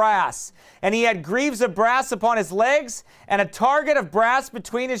 shekels of brass. And he had greaves of brass upon his legs and a target of brass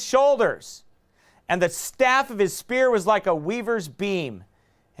between his shoulders. And the staff of his spear was like a weaver's beam.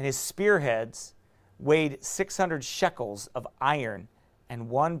 And his spearheads weighed 600 shekels of iron. And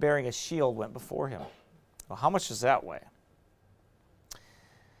one bearing a shield went before him. Well, how much does that weigh?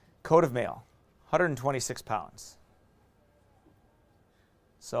 Coat of mail, 126 pounds.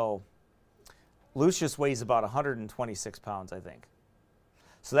 So Lucius weighs about 126 pounds, I think.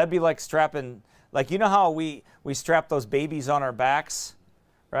 So that'd be like strapping, like you know how we strap those babies on our backs,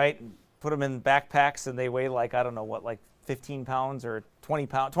 right? Put them in backpacks and they weigh like, I don't know what, like 15 pounds or 20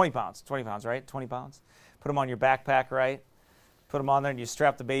 pounds, right? 20 pounds. Put them on your backpack, right? Put them on there and you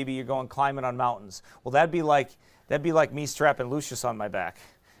strap the baby, you're going climbing on mountains. Well, that'd be like me strapping Lucius on my back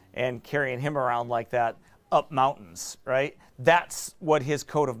and carrying him around like that up mountains, right? That's what his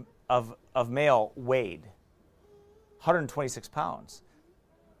coat of mail weighed. 126 pounds.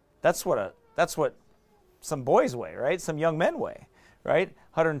 That's what some boys weigh, right? Some young men weigh, right?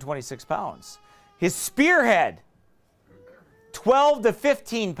 126 pounds. His spearhead, 12 to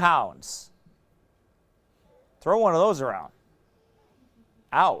 15 pounds. Throw one of those around.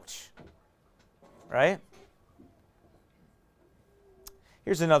 Ouch. Right?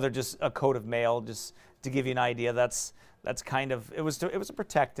 Here's another, just a coat of mail, just to give you an idea. That's kind of, it was a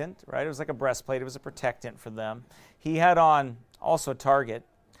protectant, right? It was like a breastplate. It was a protectant for them. He had on also a target.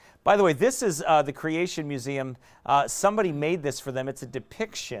 By the way, this is the Creation Museum. Somebody made this for them. It's a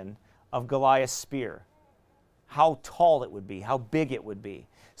depiction of Goliath's spear. How tall it would be, how big it would be.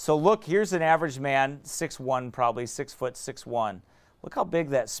 So look, here's an average man, 6'1", probably 6 foot, 6'1". Look how big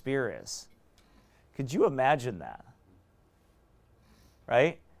that spear is. Could you imagine that?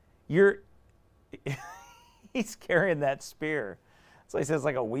 Right? He's carrying that spear. So he says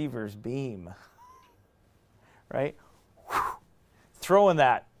like a weaver's beam. Right? Whew. Throwing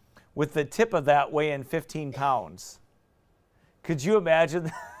that with the tip of that weighing 15 pounds. Could you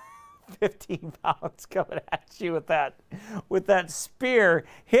imagine 15 pounds coming at you with that spear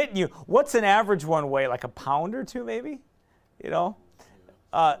hitting you? What's an average one weigh? Like a pound or two maybe? You know?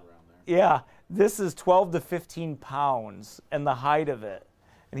 Yeah. This is 12 to 15 pounds and the height of it.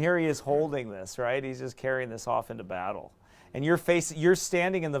 And here he is holding this, right? He's just carrying this off into battle. And you're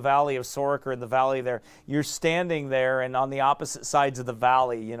standing in the valley of Sorek, or in the valley there. You're standing there, and on the opposite sides of the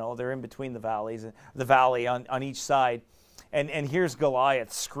valley, you know, they're in between the valleys, the valley on each side. And here's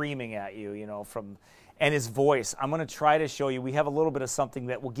Goliath screaming at you, you know, and his voice. I'm going to try to show you. We have a little bit of something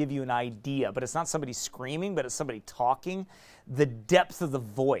that will give you an idea, but it's not somebody screaming, but it's somebody talking. The depth of the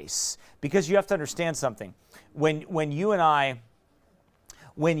voice. Because you have to understand something. When you and I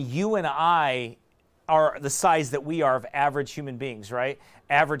are the size that we are of average human beings, right?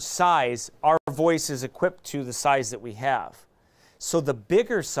 Average size, our voice is equipped to the size that we have. So the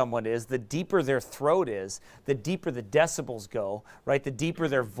bigger someone is, the deeper their throat is, the deeper the decibels go, right? The deeper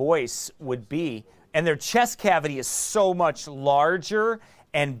their voice would be. And their chest cavity is so much larger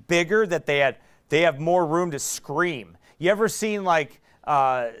and bigger that they have more room to scream. You ever seen like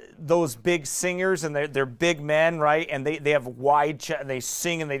those big singers, and they're big men, right? And they have wide chest, and they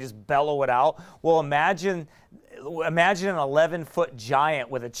sing and they just bellow it out. Well, imagine an 11-foot giant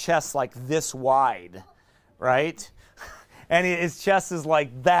with a chest like this wide, right? And his chest is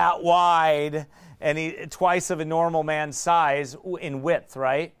like that wide, and twice of a normal man's size in width,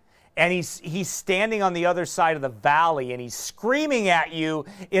 right? And he's standing on the other side of the valley, and he's screaming at you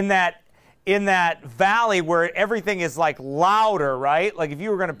in that valley where everything is like louder, right? Like if you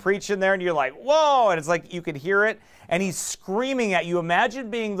were going to preach in there and you're like, whoa, and it's like you could hear it, and he's screaming at you. Imagine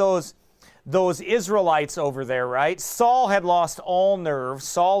being those Israelites over there, right? Saul had lost all nerve.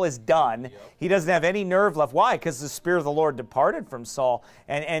 Saul is done. Yep. He doesn't have any nerve left. Why? Because the Spirit of the Lord departed from Saul,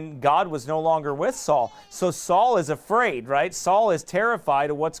 and God was no longer with Saul. So Saul is afraid, right? Saul is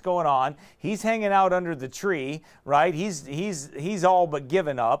terrified of what's going on. He's hanging out under the tree, right? He's all but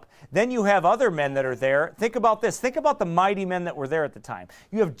given up. Then you have other men that are there. Think about this. Think about the mighty men that were there at the time.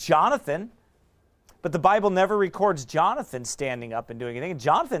 You have Jonathan. But the Bible never records Jonathan standing up and doing anything.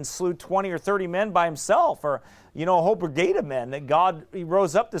 Jonathan slew 20 or 30 men by himself, or, you know, a whole brigade of men. That he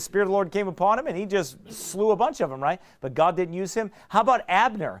rose up, the Spirit of the Lord came upon him, and he just slew a bunch of them, right? But God didn't use him. How about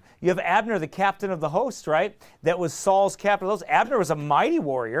Abner? You have Abner, the captain of the host, right? That was Saul's captain of the host. Abner was a mighty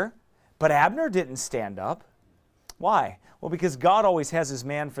warrior, but Abner didn't stand up. Why? Well, because God always has his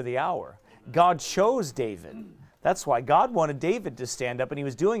man for the hour. God chose David. That's why God wanted David to stand up, and he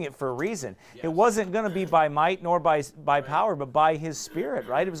was doing it for a reason. Yes. It wasn't going to be by might nor by power, but by his Spirit,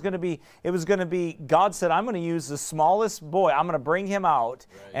 right? It was going to be, God said, I'm going to use the smallest boy. I'm going to bring him out,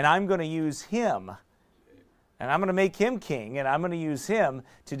 and I'm going to use him. And I'm going to make him king, and I'm going to use him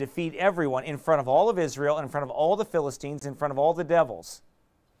to defeat everyone in front of all of Israel, in front of all the Philistines, in front of all the devils.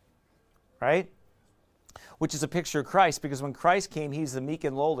 Right? Which is a picture of Christ, because when Christ came, he's the meek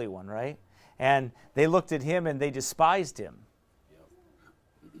and lowly one, right? And they looked at him and they despised him.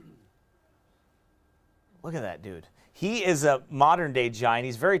 Yep. Look at that dude. He is a modern day giant.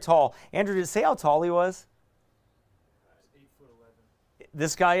 He's very tall. Andrew, did it say how tall he was? 8'11".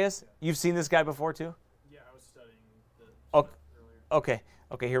 This guy is? Yeah. You've seen this guy before too? Yeah, I was studying the earlier.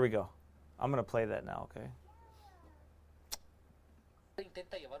 Okay, here we go. I'm going to play that now, okay?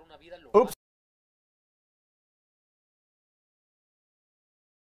 Oops.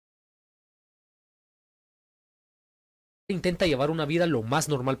 Intenta llevar una vida lo más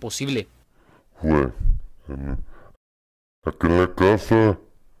normal posible. Aquí en la casa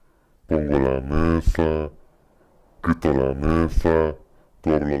pongo la mesa, quito la mesa,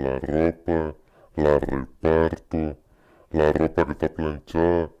 doblo la ropa, la reparto, la ropa que está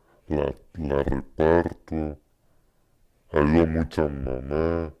planchada, la reparto, ayudo mucho a mi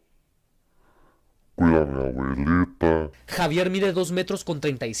mamá, cuido a mi abuelita. Javier mide 2 metros con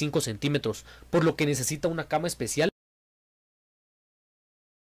 35 centímetros, por lo que necesita una cama especial.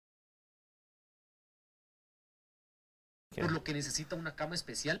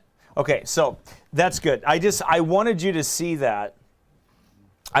 Okay, so that's good. I wanted you to see that.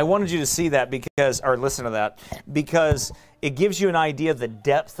 I wanted you to see that because, or listen to that, because it gives you an idea of the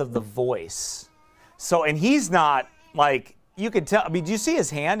depth of the voice. So, and he's not like, you could tell, I mean, do you see his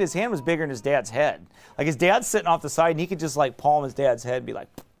hand? His hand was bigger than his dad's head. Like his dad's sitting off the side and he could just like palm his dad's head and be like,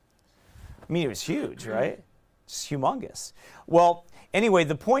 I mean, it was huge, right? Just humongous. Well, anyway,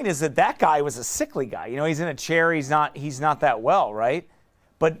 the point is that that guy was a sickly guy. You know, he's in a chair, he's not that well, right?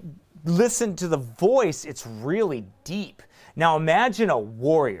 But listen to the voice, it's really deep. Now imagine a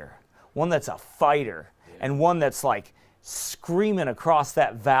warrior, one that's a fighter, and one that's like screaming across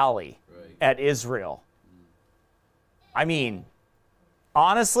that valley at Israel. I mean,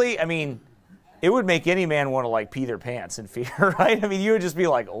 honestly, I mean, it would make any man want to like pee their pants in fear, right? I mean, you would just be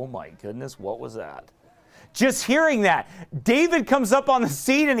like, oh my goodness, what was that? Just hearing that. David comes up on the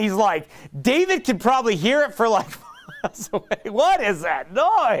scene and he's like, David could probably hear it for like, what is that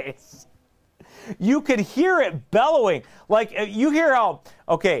noise? You could hear it bellowing. Like you hear how,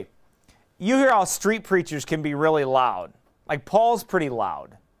 okay, you hear how street preachers can be really loud. Like Paul's pretty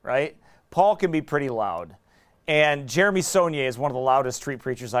loud, right? Paul can be pretty loud. And Jeremy Saunier is one of the loudest street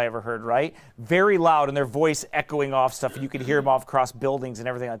preachers I ever heard, right? Very loud, and their voice echoing off stuff. You could hear them off across buildings and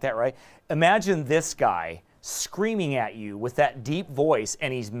everything like that, right? Imagine this guy screaming at you with that deep voice,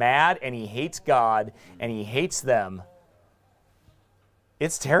 and he's mad, and he hates God, and he hates them.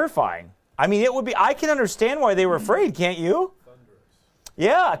 It's terrifying. I mean, it would be, I can understand why they were afraid, can't you? Thunderous.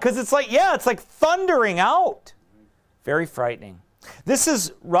 Yeah, because it's like, yeah, it's like thundering out. Very frightening. This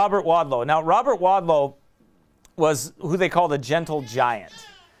is Robert Wadlow. Now, Robert Wadlow was who they called a gentle giant,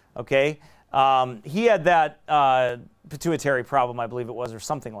 okay? He had that pituitary problem, I believe it was, or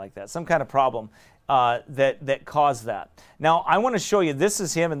something like that, some kind of problem that caused that. Now, I want to show you, this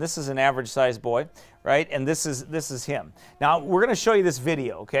is him, and this is an average-sized boy, right? And this is him. Now, we're going to show you this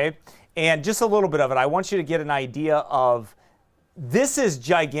video, okay? And just a little bit of it. I want you to get an idea of, this is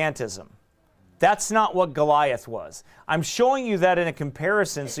gigantism. That's not what Goliath was. I'm showing you that in a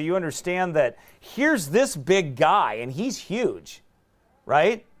comparison so you understand that here's this big guy, and he's huge,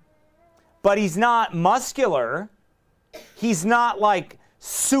 right? But he's not muscular. He's not like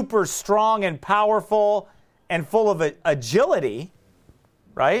super strong and powerful and full of agility,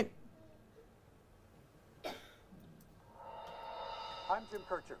 right? I'm Jim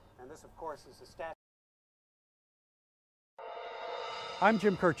Kircher, and this, of course, is a statue. I'm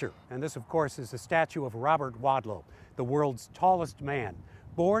Jim Kircher, and this, of course, is a statue of Robert Wadlow, the world's tallest man,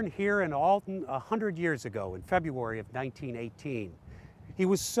 born here in Alton 100 years ago in February of 1918. He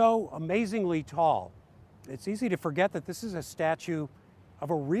was so amazingly tall, it's easy to forget that this is a statue of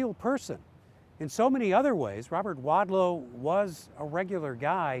a real person. In so many other ways, Robert Wadlow was a regular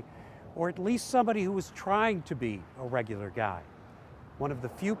guy, or at least somebody who was trying to be a regular guy. One of the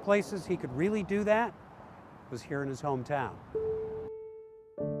few places he could really do that was here in his hometown.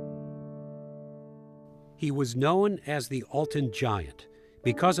 He was known as the Alton Giant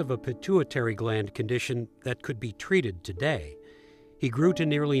because of a pituitary gland condition that could be treated today. He grew to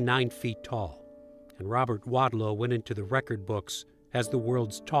nearly 9 feet tall, and Robert Wadlow went into the record books as the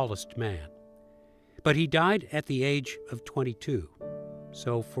world's tallest man. But he died at the age of 22,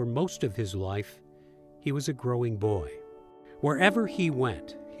 so for most of his life, he was a growing boy. Wherever he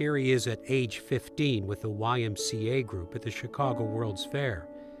went, here he is at age 15 with the YMCA group at the Chicago World's Fair.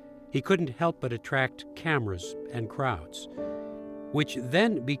 He couldn't help but attract cameras and crowds, which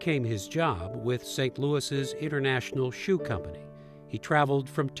then became his job with St. Louis's International Shoe Company. He traveled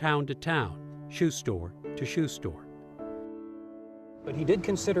from town to town, shoe store to shoe store. But he did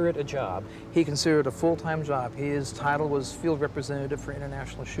consider it a job. He considered it a full-time job. His title was Field Representative for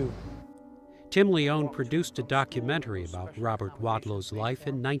International Shoe. Tim Leone produced a documentary about Robert Wadlow's life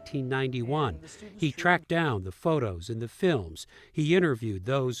in 1991. He tracked down the photos and the films. He interviewed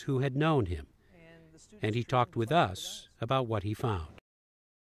those who had known him. And he talked with us about what he found.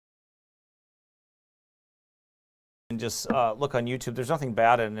 And just look on YouTube. There's nothing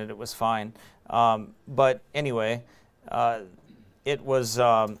bad in it. It was fine. But anyway, it was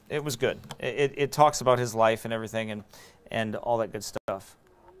good. It talks about his life and everything and all that good stuff.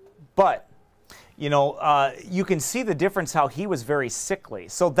 But you can see the difference how he was very sickly.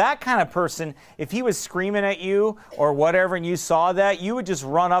 So that kind of person, if he was screaming at you or whatever and you saw that, you would just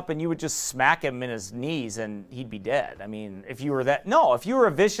run up and you would just smack him in his knees and he'd be dead. I mean, if you were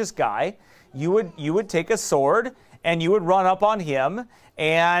a vicious guy, you would take a sword and you would run up on him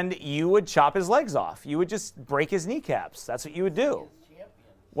and you would chop his legs off. You would just break his kneecaps. That's what you would do.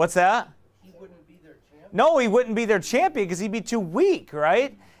 What's that? He wouldn't be their champion. No, he wouldn't be their champion because he'd be too weak,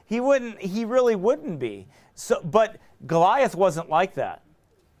 right? He really wouldn't be. So, but Goliath wasn't like that.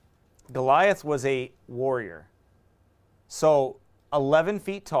 Goliath was a warrior. So 11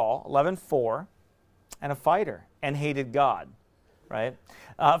 feet tall, 11'4", and a fighter, and hated God, right?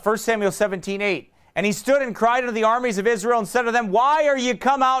 1 Samuel 17:8. And he stood and cried unto the armies of Israel and said to them, why are you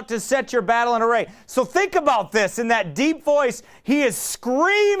come out to set your battle in array? So think about this. In that deep voice, he is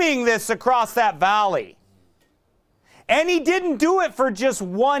screaming this across that valley. And he didn't do it for just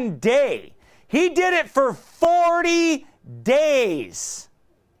one day. He did it for 40 days.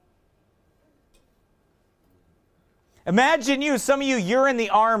 Imagine some of you're in the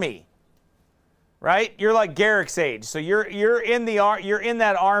army, right? You're like Garrick's age. So you're in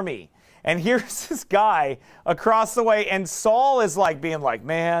that army. And here's this guy across the way, and Saul is like being like,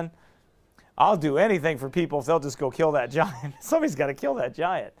 man, I'll do anything for people if they'll just go kill that giant. Somebody's got to kill that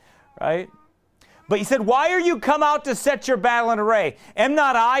giant, right? But he said, why are you come out to set your battle in array? Am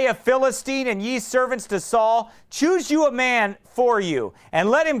not I a Philistine, and ye servants to Saul? Choose you a man for you, and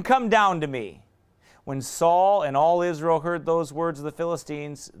let him come down to me. When Saul and all Israel heard those words of the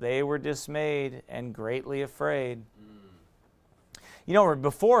Philistines, they were dismayed and greatly afraid.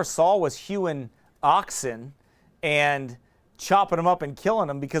 Before Saul was hewing oxen and chopping them up and killing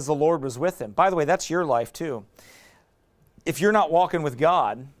them because the Lord was with him. By the way, that's your life too. If you're not walking with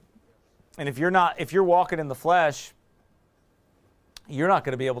God, and if you're walking in the flesh, you're not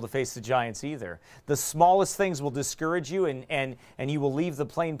going to be able to face the giants either. The smallest things will discourage you, and you will leave the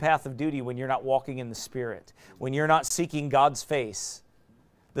plain path of duty when you're not walking in the Spirit, when you're not seeking God's face.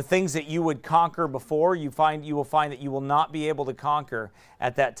 The things that you would conquer before, you will find that you will not be able to conquer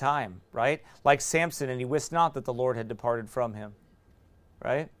at that time, right? Like Samson, and he wist not that the Lord had departed from him,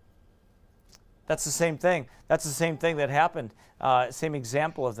 right? That's the same thing. That's the same thing that happened. Same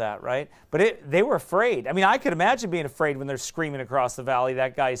example of that, right? But they were afraid. I mean, I could imagine being afraid when they're screaming across the valley.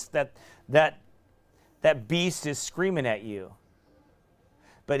 That beast is screaming at you.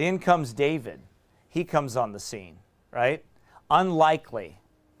 But in comes David. He comes on the scene, right? Unlikely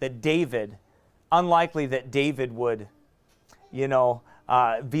that David would,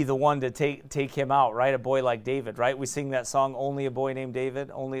 be the one to take him out, right? A boy like David, right? We sing that song, Only a Boy Named David.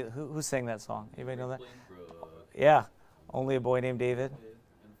 Who sang that song? Anybody know that? Yeah, Only a Boy Named David.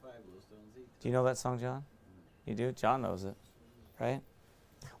 Do you know that song, John? You do? John knows it, right?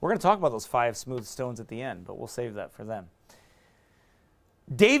 We're going to talk about those 5 smooth stones at the end, but we'll save that for them.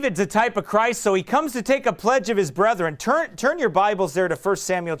 David's a type of Christ, so he comes to take a pledge of his brethren. Turn your Bibles there to 1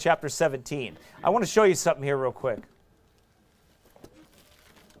 Samuel chapter 17. I want to show you something here real quick.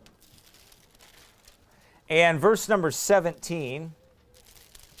 And verse number 17.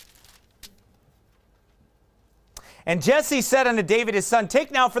 And Jesse said unto David his son,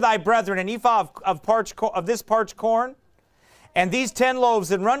 take now for thy brethren an ephah of this parched corn, and these 10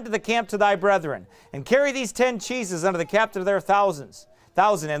 loaves, and run to the camp to thy brethren, and carry these 10 cheeses unto the captain of their thousand,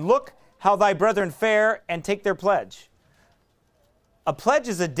 and look how thy brethren fare, and take their pledge. A pledge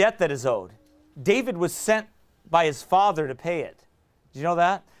is a debt that is owed. David was sent by his father to pay it. Did you know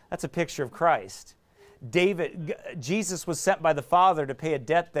that? That's a picture of Christ. Jesus was sent by the Father to pay a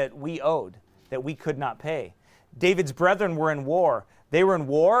debt that we owed, that we could not pay. David's brethren were in war. They were in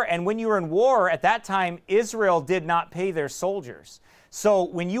war, and when you were in war, at that time, Israel did not pay their soldiers. So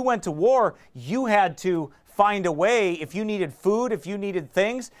when you went to war, you had to find a way. If you needed food, if you needed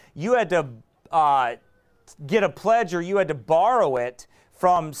things, you had to get a pledge, or you had to borrow it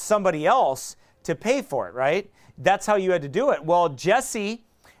from somebody else to pay for it, right? That's how you had to do it. Well, Jesse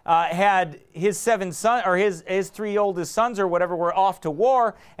had his 7 sons, or his 3 oldest sons or whatever, were off to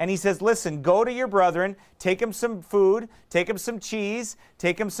war, and he says, listen, go to your brethren, take them some food, take them some cheese,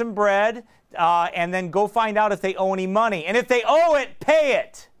 take them some bread, and then go find out if they owe any money. And if they owe it, pay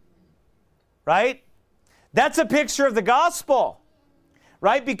it. Right? That's a picture of the gospel.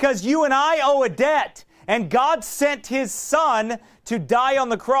 Right? Because you and I owe a debt, and God sent his son to die on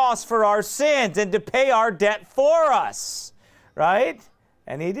the cross for our sins and to pay our debt for us. Right?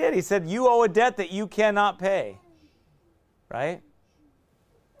 And he did. He said, you owe a debt that you cannot pay. Right?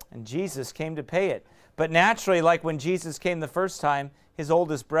 And Jesus came to pay it. But naturally, like when Jesus came the first time, his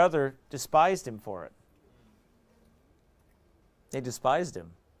oldest brother despised him for it. They despised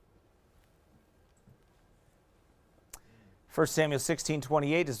him. 1 Samuel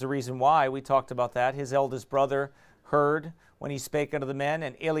 16:28 is the reason why. We talked about that. His eldest brother heard when he spake unto the men,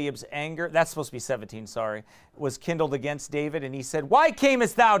 and Eliab's anger, that's supposed to be 17, sorry, was kindled against David, and he said, Why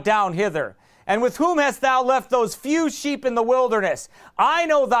camest thou down hither? And with whom hast thou left those few sheep in the wilderness? I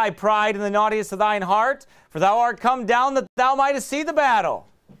know thy pride and the naughtiness of thine heart, for thou art come down that thou mightest see the battle.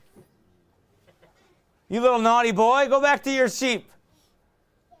 You little naughty boy, go back to your sheep.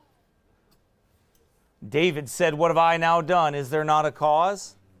 David said, What have I now done? Is there not a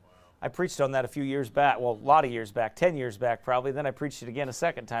cause? I preached on that a few years back, well, a lot of years back, 10 years back probably. Then I preached it again a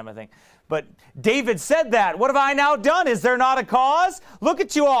second time, I think. But David said that. What have I now done? Is there not a cause? Look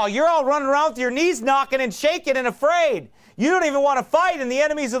at you all. You're all running around with your knees knocking and shaking and afraid. You don't even want to fight, and the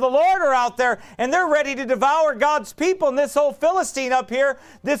enemies of the Lord are out there, and they're ready to devour God's people. And this whole Philistine up here,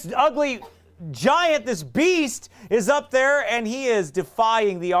 this ugly giant, this beast, is up there, and he is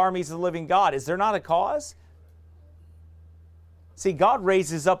defying the armies of the living God. Is there not a cause? See, God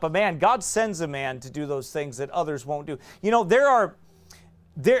raises up a man. God sends a man to do those things that others won't do. You know, there are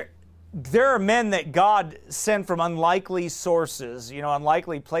men that God sent from unlikely sources, you know,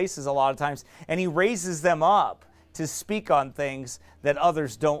 unlikely places a lot of times, and he raises them up to speak on things that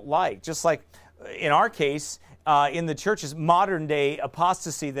others don't like. Just like in our case, in the churches, modern day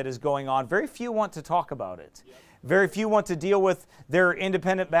apostasy that is going on, very few want to talk about it. Yep. Very few want to deal with their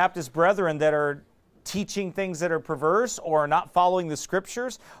independent Baptist brethren that are teaching things that are perverse or not following the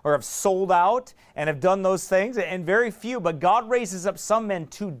scriptures or have sold out and have done those things, and very few. But God raises up some men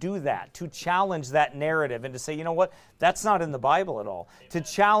to do that, to challenge that narrative and to say, you know what, that's not in the Bible at all. Amen. To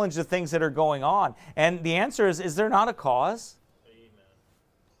challenge the things that are going on. And the answer is there not a cause? Amen.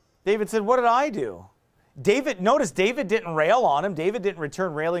 David said, what did I do? Notice David didn't rail on him. David didn't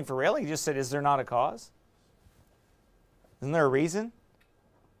return railing for railing. He just said, is there not a cause? Isn't there a reason?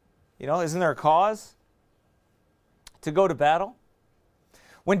 You know, isn't there a cause to go to battle?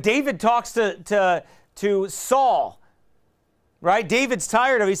 When David talks to Saul, right? David's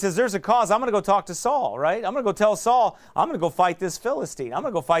tired of it. He says, there's a cause. I'm going to go talk to Saul, right? I'm going to go tell Saul, I'm going to go fight this Philistine. I'm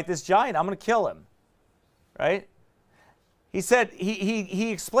going to go fight this giant. I'm going to kill him, right? He said, he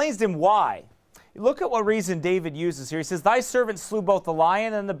explains to him why. Look at what reason David uses here. He says, thy servant slew both the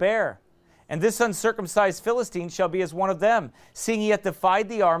lion and the bear. And this uncircumcised Philistine shall be as one of them, seeing he hath defied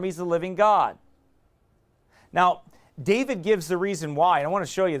the armies of the living God. Now, David gives the reason why, and I want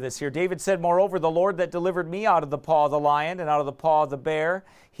to show you this here. David said, moreover, the Lord that delivered me out of the paw of the lion and out of the paw of the bear,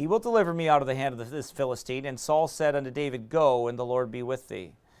 he will deliver me out of the hand of this Philistine. And Saul said unto David, go, and the Lord be with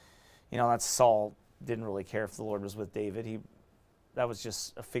thee. You know, that's Saul didn't really care if the Lord was with David. That was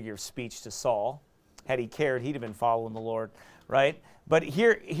just a figure of speech to Saul. Had he cared, he'd have been following the Lord, right? But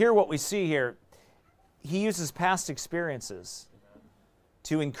here what we see here, he uses past experiences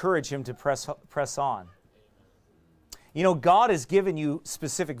to encourage him to press on. You know, God has given you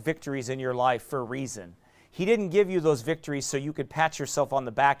specific victories in your life for a reason. He didn't give you those victories so you could pat yourself on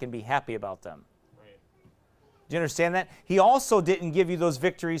the back and be happy about them. Right. Do you understand that? He also didn't give you those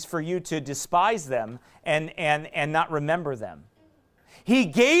victories for you to despise them and not remember them. He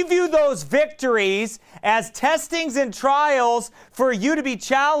gave you those victories as testings and trials for you to be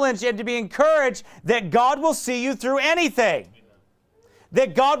challenged and to be encouraged that God will see you through anything.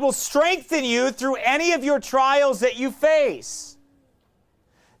 That God will strengthen you through any of your trials that you face.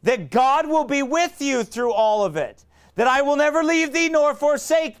 That God will be with you through all of it. That I will never leave thee nor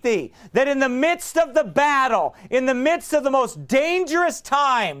forsake thee. That in the midst of the battle, in the midst of the most dangerous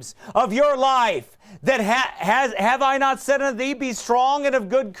times of your life, that have I not said unto thee, be strong and of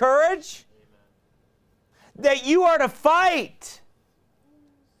good courage? Amen. That you are to fight.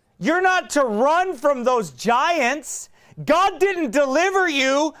 You're not to run from those giants. God didn't deliver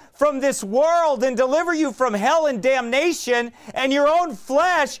you from this world and deliver you from hell and damnation and your own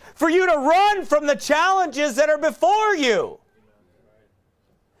flesh for you to run from the challenges that are before you.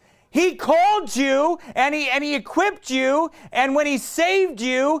 He called you and he equipped you, and when he saved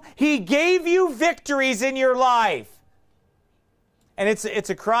you, he gave you victories in your life. And it's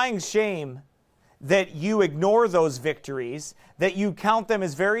a crying shame that you ignore those victories, that you count them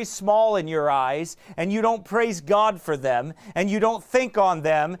as very small in your eyes, and you don't praise God for them, and you don't think on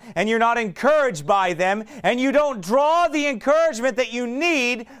them, and you're not encouraged by them, and you don't draw the encouragement that you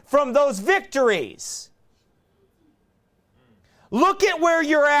need from those victories. Look at where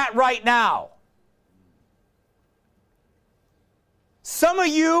you're at right now. Some of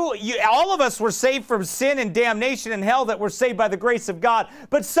you, all of us were saved from sin and damnation and hell that were saved by the grace of God.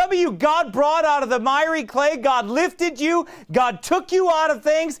 But some of you, God brought out of the miry clay. God lifted you. God took you out of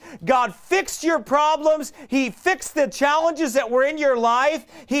things. God fixed your problems. He fixed the challenges that were in your life.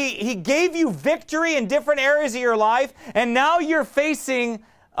 He gave you victory in different areas of your life. And now you're facing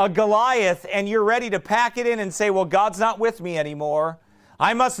a Goliath and you're ready to pack it in and say, well, God's not with me anymore.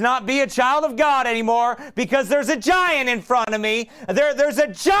 I must not be a child of God anymore because there's a giant in front of me. There's a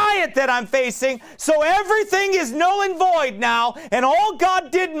giant that I'm facing. So everything is null and void now. And all God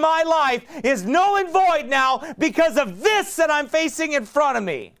did in my life is null and void now because of this that I'm facing in front of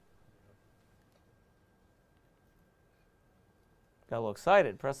me. Got a little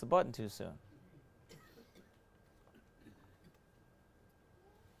excited. Press the button too soon.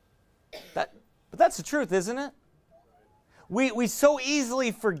 But that's the truth, isn't it? We so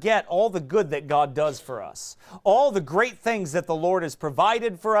easily forget all the good that God does for us, all the great things that the Lord has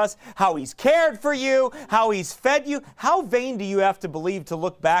provided for us, how He's cared for you, how He's fed you. How vain do you have to believe to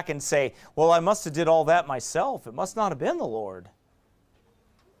look back and say, well, I must have did all that myself. It must not have been the Lord.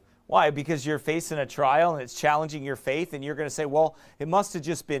 Why? Because you're facing a trial and it's challenging your faith and you're going to say, well, it must have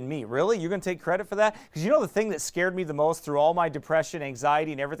just been me. Really? You're going to take credit for that? Because you know the thing that scared me the most through all my depression,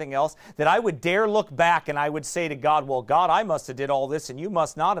 anxiety, and everything else? That I would dare look back and I would say to God, well, God, I must have did all this and you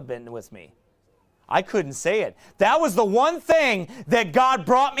must not have been with me. I couldn't say it. That was the one thing that God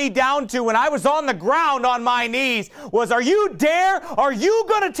brought me down to when I was on the ground on my knees was, are you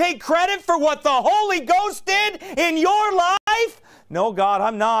going to take credit for what the Holy Ghost did in your life? No, God,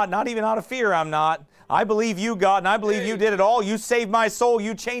 I'm not. Not even out of fear, I'm not. I believe you, God, and I believe you did it all. You saved my soul.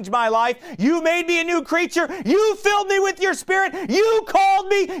 You changed my life. You made me a new creature. You filled me with your Spirit. You called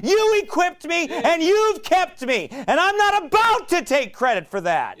me. You equipped me, and you've kept me. And I'm not about to take credit for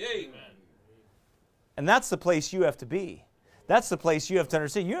that. Amen. And that's the place you have to be. That's the place you have to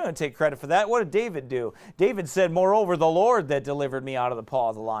understand. You don't take credit for that. What did David do? David said, moreover, the Lord that delivered me out of the paw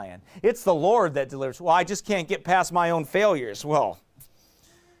of the lion. It's the Lord that delivers. Well, I just can't get past my own failures. Well,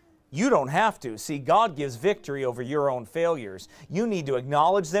 you don't have to. See, God gives victory over your own failures. You need to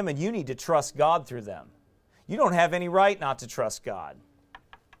acknowledge them and you need to trust God through them. You don't have any right not to trust God.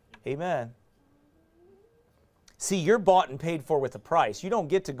 Amen. See, you're bought and paid for with a price. You don't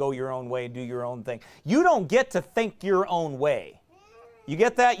get to go your own way and do your own thing. You don't get to think your own way. You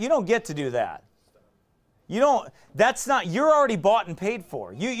get that? You don't get to do that. You don't, that's not, you're already bought and paid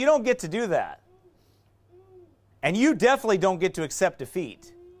for. You don't get to do that. And you definitely don't get to accept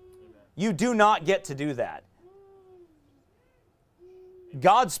defeat. You do not get to do that.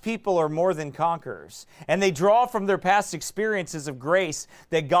 God's people are more than conquerors, and they draw from their past experiences of grace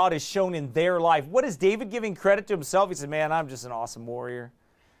that God has shown in their life. What is David giving credit to himself? He said, man, I'm just an awesome warrior.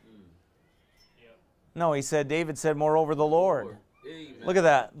 No, he said, David said, moreover, the Lord. Look at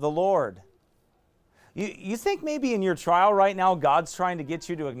that, the Lord. You think maybe in your trial right now, God's trying to get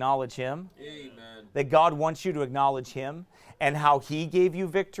you to acknowledge Him? Amen. That God wants you to acknowledge Him and how He gave you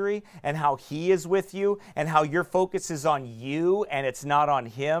victory and how He is with you and how your focus is on you and it's not on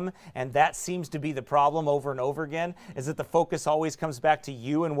Him. And that seems to be the problem over and over again, is that the focus always comes back to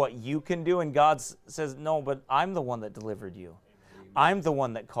you and what you can do. And God says, no, but I'm the one that delivered you. I'm the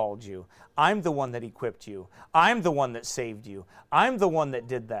one that called you. I'm the one that equipped you. I'm the one that saved you. I'm the one that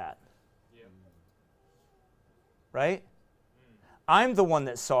did that. Right? I'm the one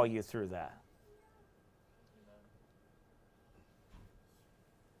that saw you through that.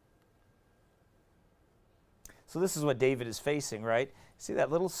 So this is what David is facing, right? See that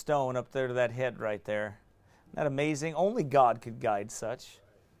little stone up there to that head right there? Isn't that amazing? Only God could guide such.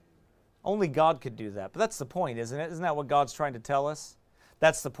 Only God could do that. But that's the point, isn't it? Isn't that what God's trying to tell us?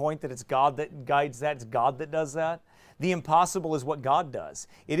 That's the point, that it's God that guides that. It's God that does that. The impossible is what God does.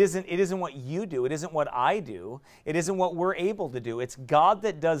 It isn't what you do. It isn't what I do. It isn't what we're able to do. It's God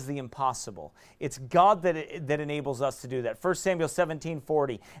that does the impossible. It's God that enables us to do that. 1 Samuel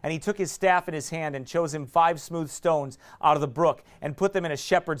 17:40, and he took his staff in his hand and chose him 5 smooth stones out of the brook and put them in a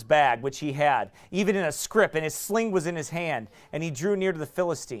shepherd's bag, which he had, even in a scrip, and his sling was in his hand, and he drew near to the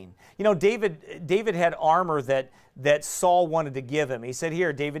Philistine. You know, David had armor that Saul wanted to give him. He said,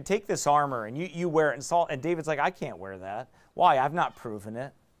 here, David, take this armor and you wear it. And David's like, I can't wear that. Why? I've not proven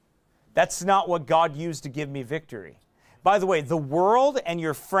it. That's not what God used to give me victory. By the way, the world and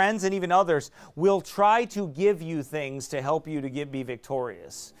your friends and even others will try to give you things to help you to be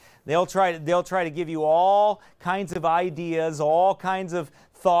victorious. They'll try to give you all kinds of ideas, all kinds of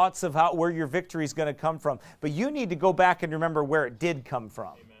thoughts of where your victory is going to come from. But you need to go back and remember where it did come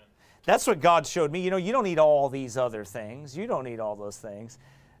from. Amen. That's what God showed me. You know, you don't need all these other things. You don't need all those things.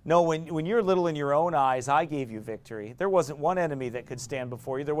 No, when you're little in your own eyes, I gave you victory. There wasn't one enemy that could stand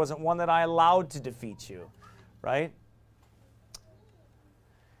before you. There wasn't one that I allowed to defeat you, right?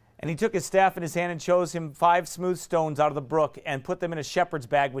 And he took his staff in his hand and chose him 5 smooth stones out of the brook and put them in a shepherd's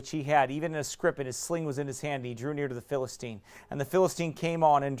bag which he had, even in a scrip, and his sling was in his hand. And he drew near to the Philistine. And the Philistine came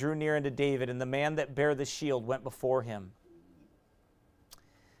on and drew near unto David, and the man that bare the shield went before him.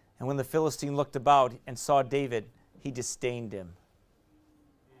 And when the Philistine looked about and saw David, he disdained him,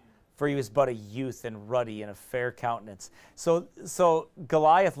 for he was but a youth and ruddy and of fair countenance. So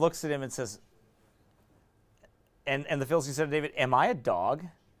Goliath looks at him and says, and the Philistine said to David, am I a dog,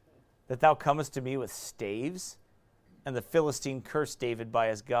 that thou comest to me with staves? And the Philistine cursed David by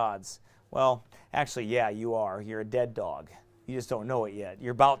his gods. Well, actually, yeah, you are. You're a dead dog. You just don't know it yet.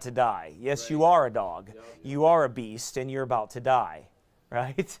 You're about to die. Yes, you are a dog. You are a beast, and you're about to die.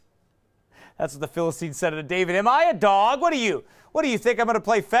 Right? That's what the Philistine said to David. Am I a dog? What do you think? I'm going to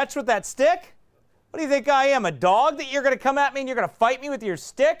play fetch with that stick? What do you think I am, a dog, that you're going to come at me and you're going to fight me with your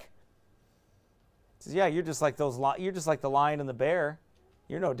stick? He says, yeah, you're just like the lion and the bear.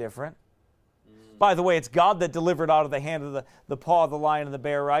 You're no different. By the way, it's God that delivered out of the hand of the paw of the lion and the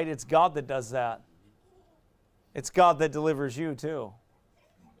bear, right? It's God that does that. It's God that delivers you too.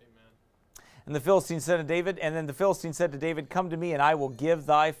 Amen. And the Philistine said to David, come to me, and I will give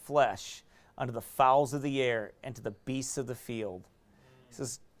thy flesh unto the fowls of the air and to the beasts of the field. He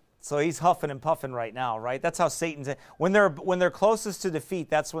says, so he's huffing and puffing right now, right? That's how Satan's when they're closest to defeat,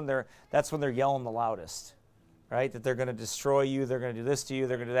 that's when they're yelling the loudest. Right? That they're going to destroy you, they're going to do this to you,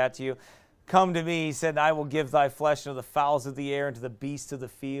 they're going to do that to you. Come to me, he said, I will give thy flesh unto the fowls of the air and to the beasts of the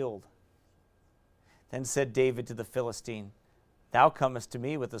field. Then said David to the Philistine, thou comest to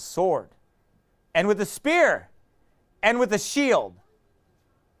me with a sword, and with a spear, and with a shield.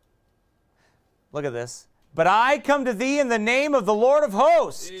 Look at this. But I come to thee in the name of the Lord of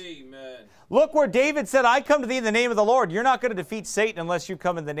hosts. Amen. Look where David said, I come to thee in the name of the Lord. You're not going to defeat Satan unless you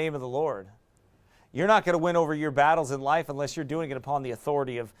come in the name of the Lord. You're not going to win over your battles in life unless you're doing it upon the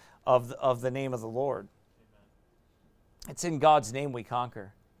authority of the name of the Lord. Amen. It's in God's name we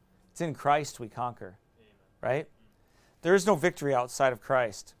conquer. It's in Christ we conquer. Amen. Right? There is no victory outside of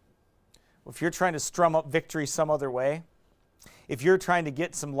Christ. If you're trying to strum up victory some other way, if you're trying to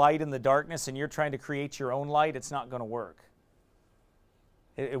get some light in the darkness and you're trying to create your own light, it's not going to work.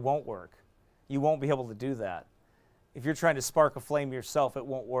 It won't work. You won't be able to do that. If you're trying to spark a flame yourself, it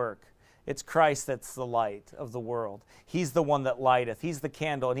won't work. It's Christ that's the light of the world. He's the one that lighteth. He's the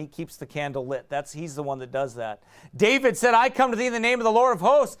candle, and he keeps the candle lit. He's the one that does that. David said, I come to thee in the name of the Lord of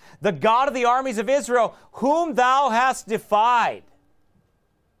hosts, the God of the armies of Israel, whom thou hast defied.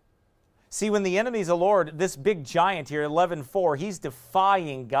 See, when the enemy's the Lord, this big giant here, 11:4, he's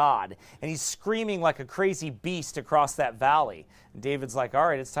defying God, and he's screaming like a crazy beast across that valley. And David's like, all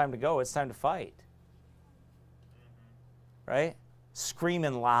right, it's time to go. It's time to fight. Right?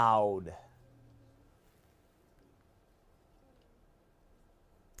 Screaming loud.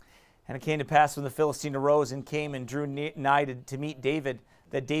 And it came to pass when the Philistine arose and came and drew nigh to meet David,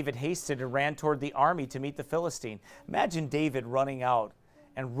 that David hasted and ran toward the army to meet the Philistine. Imagine David running out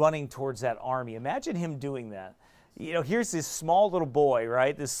and running towards that army. Imagine him doing that. You know, here's this small little boy,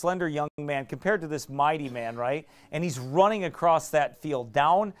 right? This slender young man compared to this mighty man, right? And he's running across that field,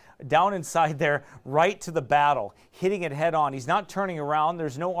 down inside there, right to the battle, hitting it head on. He's not turning around.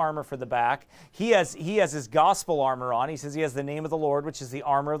 There's no armor for the back. He has his gospel armor on. He says he has the name of the Lord, which is the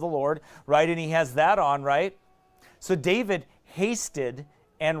armor of the Lord, right? And he has that on, right? So David hasted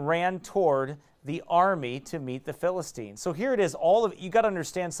and ran toward the army to meet the Philistines. So here it is. You got to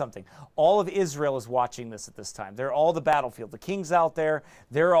understand something. All of Israel is watching this at this time. They're all the battlefield. The king's out there.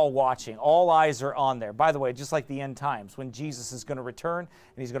 They're all watching. All eyes are on there. By the way, just like the end times, when Jesus is going to return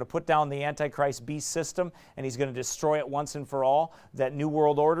and he's going to put down the Antichrist beast system and he's going to destroy it once and for all, that new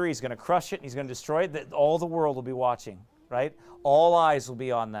world order, he's going to crush it and he's going to destroy it. All the world will be watching, right? All eyes will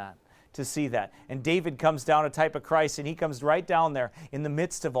be on that, to see that. And David comes down, a type of Christ, and he comes right down there in the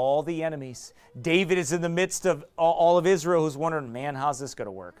midst of all the enemies. David is in the midst of all of Israel, who's wondering, man, how's this going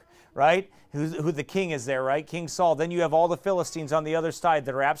to work? Right? Who the king is there, right? King Saul. Then you have all the Philistines on the other side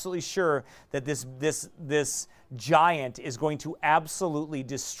that are absolutely sure that this giant is going to absolutely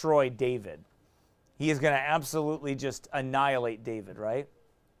destroy David. He is going to absolutely just annihilate David, right?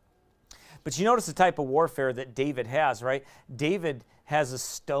 But you notice the type of warfare that David has, right? David has a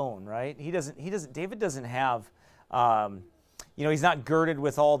stone, right? David doesn't have, he's not girded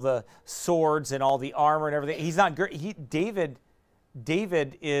with all the swords and all the armor and everything. He's not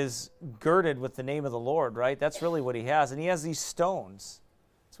David is girded with the name of the Lord, right? That's really what he has. And he has these stones.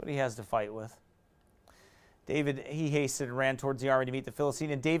 That's what he has to fight with. David, he hasted and ran towards the army to meet the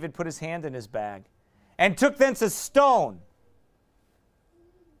Philistine, and David put his hand in his bag and took thence a stone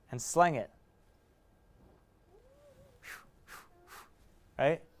and slang it.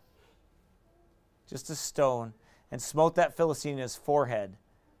 Right? Just a stone, and smote that Philistine in his forehead,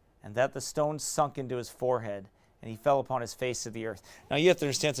 and that the stone sunk into his forehead, and he fell upon his face to the earth. Now you have to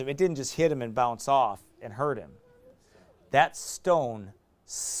understand something. It didn't just hit him and bounce off and hurt him. That stone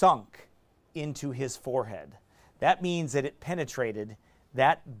sunk into his forehead. That means that it penetrated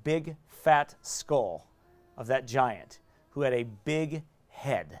that big fat skull of that giant who had a big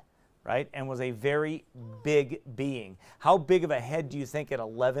head, right, and was a very big being. How big of a head do you think an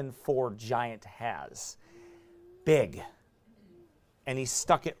 11'4" giant has? Big. And he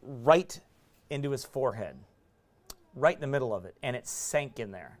stuck it right into his forehead, right in the middle of it, and it sunk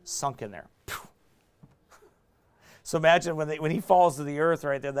in there. So imagine when he falls to the earth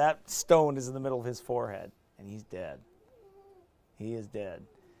right there, that stone is in the middle of his forehead, and he's dead. He is dead.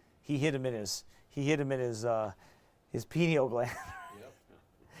 He hit him in his pineal gland. Yep.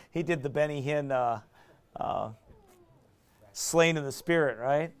 He did the Benny Hinn slain in the spirit,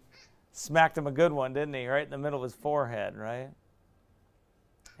 right? Smacked him a good one, didn't he? Right in the middle of his forehead, right?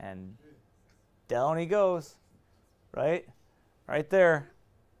 And down he goes, right? Right there.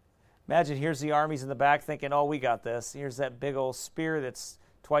 Imagine, here's the armies in the back thinking, oh, we got this. Here's that big old spear that's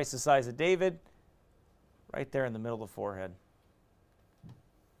twice the size of David, right there in the middle of the forehead.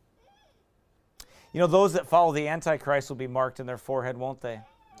 You know, those that follow the Antichrist will be marked in their forehead, won't they?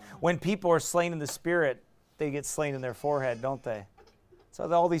 When people are slain in the spirit, they get slain in their forehead, don't they?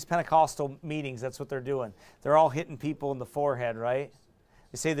 So all these Pentecostal meetings, that's what they're doing. They're all hitting people in the forehead, right?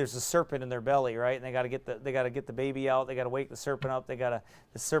 They say there's a serpent in their belly, right? And they got to get the baby out. They got to wake the serpent up. The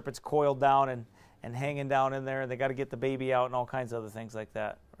serpent's coiled down and hanging down in there. And they got to get the baby out and all kinds of other things like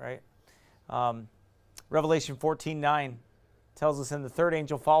that, right? Revelation 14:9 tells us, and the third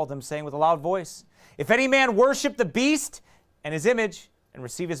angel followed them, saying with a loud voice, if any man worship the beast and his image and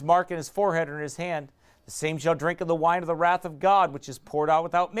receive his mark in his forehead or in his hand, the same shall drink of the wine of the wrath of God, which is poured out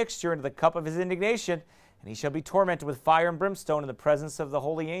without mixture into the cup of his indignation. And he shall be tormented with fire and brimstone in the presence of the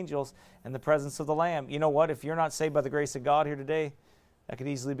holy angels and the presence of the Lamb. You know what? If you're not saved by the grace of God here today, that could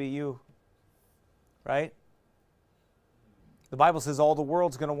easily be you. Right? The Bible says all the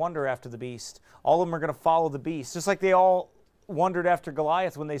world's going to wonder after the beast. All of them are going to follow the beast. Just like they all wondered after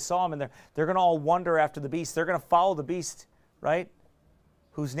Goliath when they saw him. And they're going to all wonder after the beast. They're going to follow the beast, right?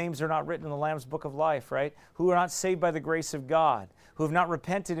 Whose names are not written in the Lamb's book of life, right? Who are not saved by the grace of God, who have not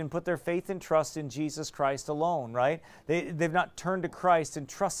repented and put their faith and trust in Jesus Christ alone, right? They've not turned to Christ and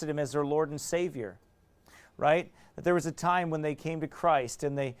trusted him as their Lord and Savior, right? That there was a time when they came to Christ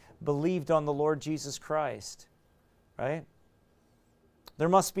and they believed on the Lord Jesus Christ, right? There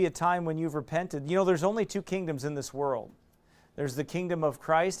must be a time when you've repented. You know, there's only two kingdoms in this world. There's the kingdom of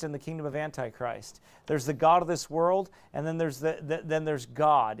Christ and the kingdom of Antichrist. There's the God of this world, and then there's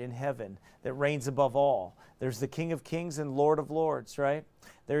God in heaven that reigns above all. There's the King of Kings and Lord of Lords, right?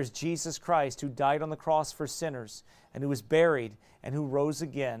 There's Jesus Christ who died on the cross for sinners and who was buried and who rose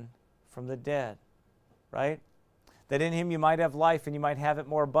again from the dead, right? That in him you might have life and you might have it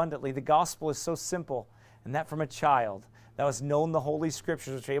more abundantly. The gospel is so simple, and that from a child. Thou hast known the Holy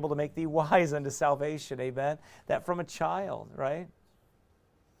Scriptures, which are able to make thee wise unto salvation. Amen? That from a child, right?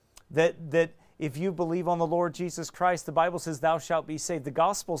 That if you believe on the Lord Jesus Christ, the Bible says thou shalt be saved. The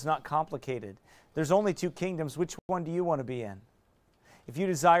gospel's not complicated. There's only two kingdoms. Which one do you want to be in? If you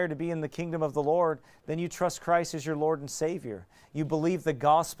desire to be in the kingdom of the Lord, then you trust Christ as your Lord and Savior. You believe the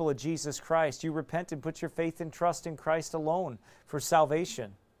gospel of Jesus Christ. You repent and put your faith and trust in Christ alone for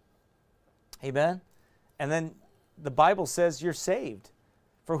salvation. Amen? And then the Bible says you're saved.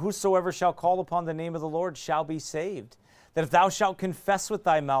 For whosoever shall call upon the name of the Lord shall be saved. That if thou shalt confess with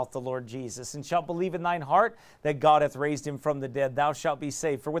thy mouth the Lord Jesus, and shalt believe in thine heart that God hath raised him from the dead, thou shalt be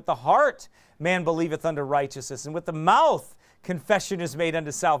saved. For with the heart man believeth unto righteousness, and with the mouth confession is made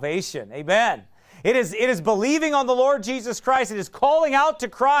unto salvation. Amen. It is believing on the Lord Jesus Christ. It is calling out to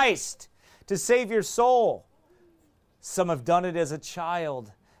Christ to save your soul. Some have done it as a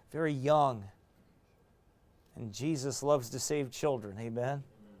child, very young. And Jesus loves to save children. Amen.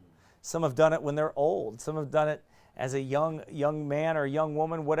 Some have done it when they're old. Some have done it as a young man or young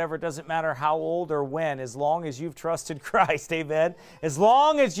woman, whatever. It doesn't matter how old or when, as long as you've trusted Christ. Amen. As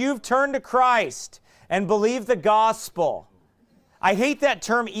long as you've turned to Christ and believed the gospel. I hate that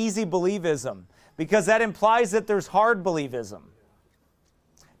term easy believism because that implies that there's hard believism.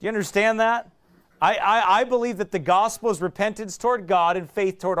 Do you understand that? I believe that the gospel is repentance toward God and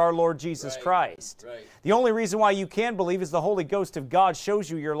faith toward our Lord Jesus Christ. Right. The only reason why you can believe is the Holy Ghost of God shows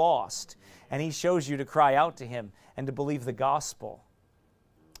you you're lost. And He shows you to cry out to Him and to believe the gospel.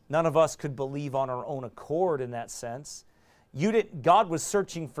 None of us could believe on our own accord in that sense. God was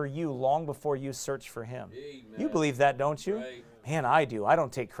searching for you long before you searched for Him. Amen. You believe that, don't you? Right. Man, I do. I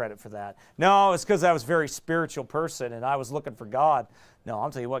don't take credit for that. No, it's because I was a very spiritual person and I was looking for God. No,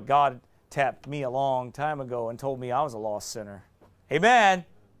 I'll tell you what, God tapped me a long time ago and told me I was a lost sinner. Amen.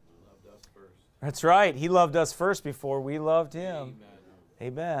 He loved us first. That's right. He loved us first before we loved Him.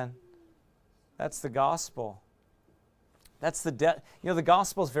 Amen. Amen. That's the gospel. That's the death. You know, the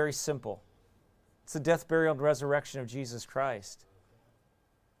gospel is very simple. It's the death, burial, and resurrection of Jesus Christ.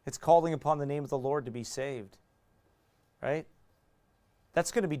 It's calling upon the name of the Lord to be saved. Right?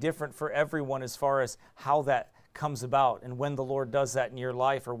 That's going to be different for everyone as far as how that comes about and when the Lord does that in your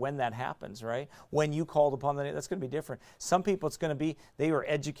life or when that happens, right? When you called upon the name, that's going to be different. Some people it's going to be they were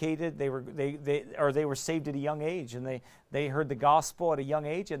educated, they were saved at a young age and they heard the gospel at a young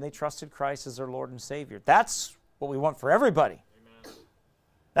age and they trusted Christ as their Lord and Savior. That's what we want for everybody. Amen.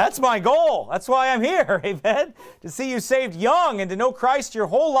 That's my goal. That's why I'm here, amen? To see you saved young and to know Christ your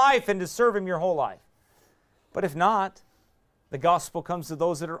whole life and to serve Him your whole life. But if not, the gospel comes to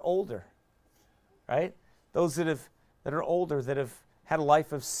those that are older, right? Those that are older, that have had a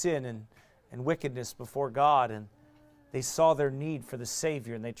life of sin and wickedness before God, and they saw their need for the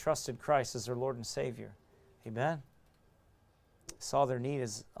Savior, and they trusted Christ as their Lord and Savior. Amen? Saw their need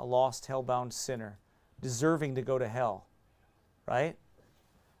as a lost, hell-bound sinner, deserving to go to hell, right?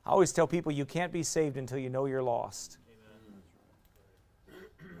 I always tell people you can't be saved until you know you're lost. Amen.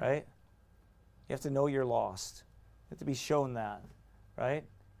 Right? You have to know you're lost. You have to be shown that, right?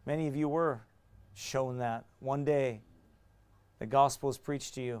 Many of you were shown that one day. The gospel is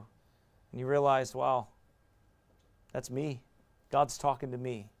preached to you, and you realize, wow, that's me. God's talking to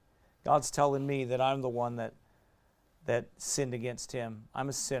me. God's telling me that I'm the one that sinned against Him. I'm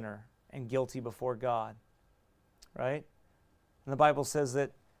a sinner and guilty before God, right? And the Bible says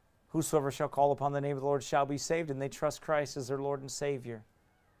that whosoever shall call upon the name of the Lord shall be saved, and they trust Christ as their Lord and Savior,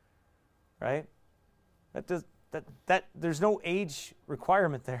 right? There's no age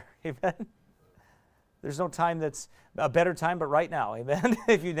requirement there, amen? There's no time that's a better time but right now, amen?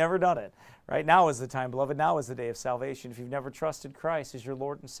 If you've never done it. Right now is the time, beloved. Now is the day of salvation. If you've never trusted Christ as your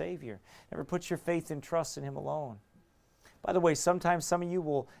Lord and Savior, never put your faith and trust in Him alone. By the way, sometimes some of you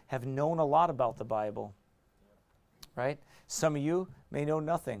will have known a lot about the Bible, right? Some of you may know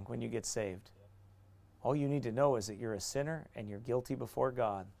nothing when you get saved. All you need to know is that you're a sinner and you're guilty before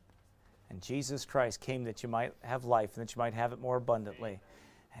God. And Jesus Christ came that you might have life and that you might have it more abundantly.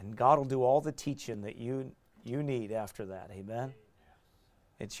 And God will do all the teaching that you need after that. Amen.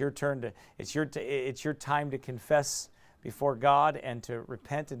 It's your turn to it's your time to confess before God and to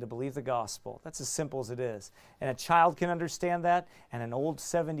repent and to believe the gospel. That's as simple as it is. And a child can understand that, and an old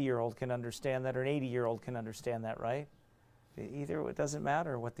 70-year-old can understand that, or an 80-year-old can understand that, right? Either, it doesn't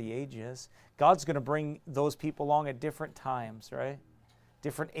matter what the age is. God's going to bring those people along at different times, right?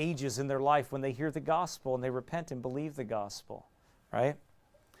 Different ages in their life when they hear the gospel and they repent and believe the gospel, right?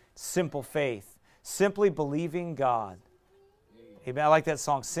 Simple faith. Simply believing God. Amen. I like that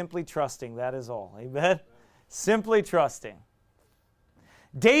song, Simply Trusting, that is all. Amen. Simply trusting.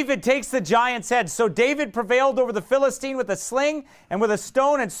 David takes the giant's head. So David prevailed over the Philistine with a sling and with a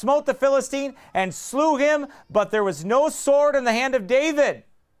stone and smote the Philistine and slew him, but there was no sword in the hand of David.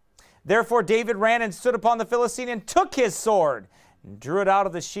 Therefore David ran and stood upon the Philistine and took his sword and drew it out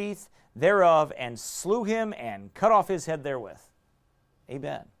of the sheath thereof and slew him and cut off his head therewith.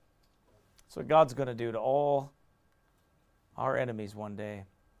 Amen. That's what God's going to do to all our enemies one day.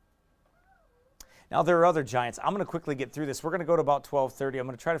 Now, there are other giants. I'm going to quickly get through this. We're going to go to about 12:30. I'm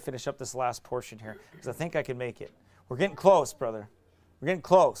going to try to finish up this last portion here because I think I can make it. We're getting close, brother. We're getting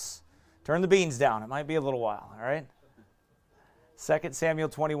close. Turn the beans down. It might be a little while, all right? 2 Samuel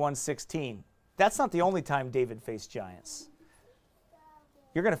 21:16. That's not the only time David faced giants.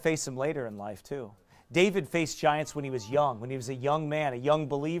 You're going to face them later in life, too. David faced giants when he was young, when he was a young man, a young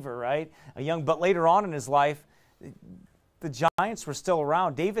believer, right? But later on in his life, the giants were still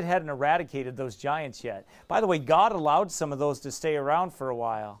around. David hadn't eradicated those giants yet. By the way, God allowed some of those to stay around for a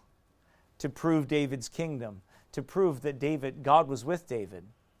while to prove David's kingdom, to prove that God was with David,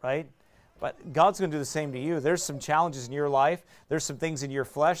 right? But God's going to do the same to you. There's some challenges in your life. There's some things in your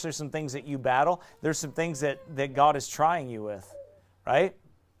flesh. There's some things that you battle. There's some things that God is trying you with, right?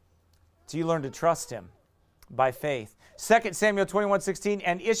 So you learn to trust Him by faith. 2 Samuel 21:16,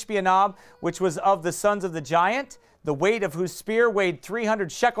 and Ishbi-Benob, which was of the sons of the giant, the weight of whose spear weighed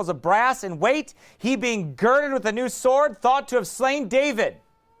 300 shekels of brass in weight, he being girded with a new sword, thought to have slain David.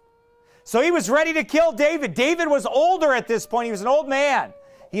 So he was ready to kill David. David was older at this point. He was an old man.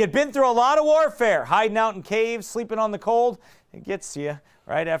 He had been through a lot of warfare, hiding out in caves, sleeping on the cold. It gets to you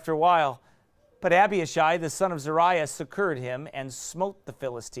right after a while. But Abishai, the son of Zeruiah, succored him and smote the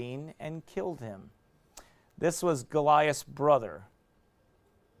Philistine and killed him. This was Goliath's brother.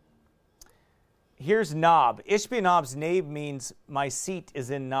 Here's Nob. Ishbi-Nob's name means my seat is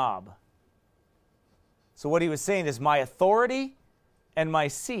in Nob. So what he was saying is my authority and my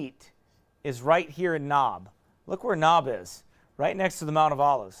seat is right here in Nob. Look where Nob is, right next to the Mount of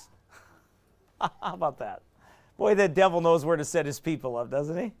Olives. How about that? Boy, the devil knows where to set his people up,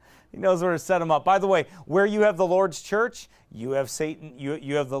 doesn't he? He knows where to set them up. By the way, where you have the Lord's church, you have Satan,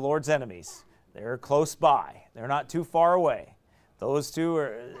 you have the Lord's enemies. They're close by. They're not too far away. Those two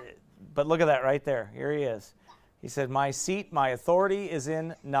are... But look at that right there. Here he is. He said, my seat, my authority is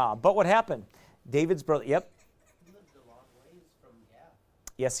in Nob. But what happened? David's brother, yep. He lived a long ways from Gath.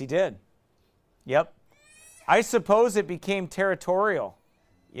 Yes, he did. Yep. I suppose it became territorial,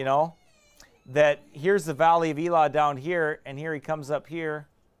 you know, that here's the valley of Elah down here, and here he comes up here.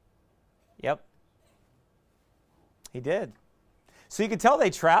 Yep. He did. So you could tell they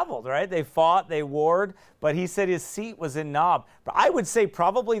traveled, right? They fought, they warred, but he said his seat was in Nob. But I would say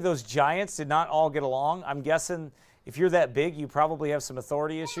probably those giants did not all get along. I'm guessing if you're that big, you probably have some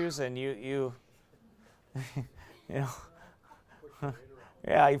authority issues, and you know,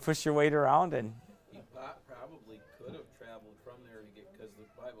 yeah, you push your weight around, and He probably could have traveled from there to get, because the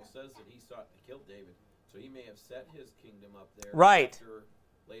Bible says that he sought to kill David. So he may have set his kingdom up there. Right. After,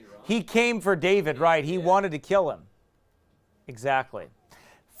 later on. He came for David, right? He wanted to kill him. Exactly.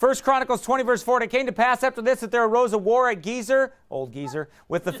 1 Chronicles 20, verse 4, it came to pass after this that there arose a war at Gezer, old Gezer,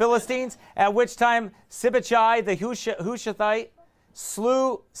 with the Philistines, at which time Sibbechai the Hushathite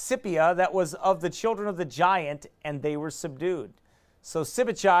slew Sippiah, that was of the children of the giant, and they were subdued. So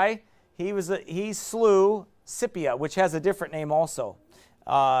Sibbechai, he slew Sippiah, which has a different name also.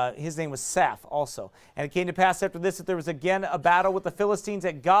 His name was Saph also. And it came to pass after this that there was again a battle with the Philistines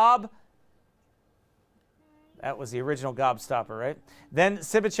at Gob. That was the original gobstopper, right? Then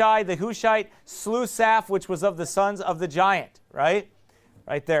Sibbechai the Hushite slew Saph, which was of the sons of the giant, right?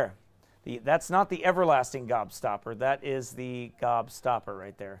 Right there. That's not the everlasting gobstopper. That is the gobstopper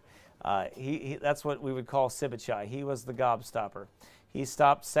right there. That's what we would call Sibbechai. He was the gobstopper. He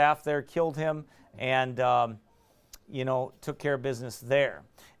stopped Saph there, killed him, and took care of business there.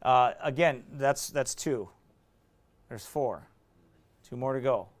 Again, that's two. There's four. Two more to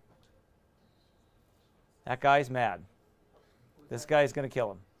go. That guy's mad. This guy's going to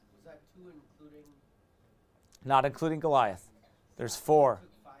kill him. Was that two including? Not including Goliath. There's four.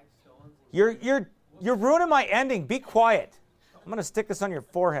 Took 5 stones. You're ruining my ending. Be quiet. I'm going to stick this on your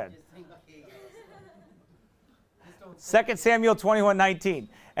forehead. 2 Samuel 21:19.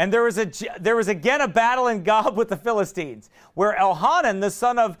 And there was again a battle in Gob with the Philistines, where Elhanan, the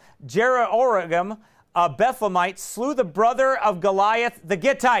son of Jeroregam, a Bethlehemite, slew the brother of Goliath the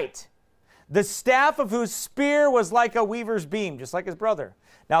Gittite, the staff of whose spear was like a weaver's beam, just like his brother.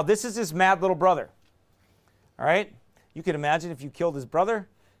 Now, this is his mad little brother. All right? You can imagine if you killed his brother,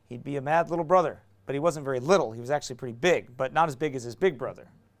 he'd be a mad little brother. But he wasn't very little. He was actually pretty big, but not as big as his big brother.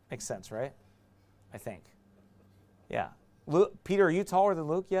 Makes sense, right? I think. Yeah. Peter, are you taller than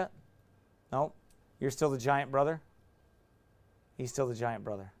Luke yet? No? You're still the giant brother? He's still the giant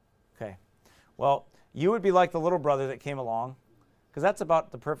brother. Okay. Well, you would be like the little brother that came along, because that's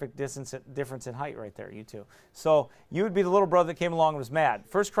about the perfect difference in height right there, you two. So you would be the little brother that came along and was mad.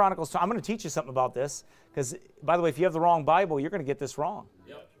 1 Chronicles, I'm going to teach you something about this, because, by the way, if you have the wrong Bible, you're going to get this wrong.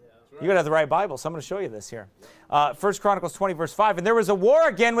 Yep. You're going to have the right Bible, so I'm going to show you this here. 1 Chronicles 20, verse 5. And there was a war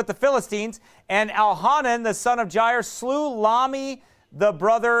again with the Philistines, and Elhanan, the son of Jair, slew Lami, the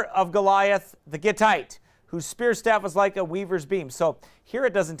brother of Goliath, the Gittite, whose spear staff was like a weaver's beam. So here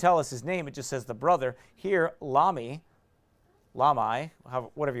it doesn't tell us his name. It just says the brother. Here, Lamai,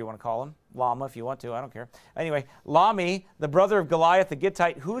 whatever you want to call him. Lama, if you want to. I don't care. Anyway, Lami, the brother of Goliath, the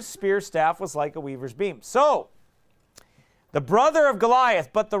Gittite, whose spear staff was like a weaver's beam. So, the brother of Goliath,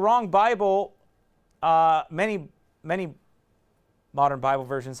 but the wrong Bible, many modern Bible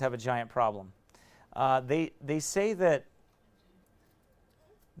versions have a giant problem. They say that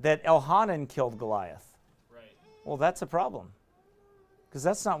Elhanan killed Goliath. Right. Well, that's a problem, because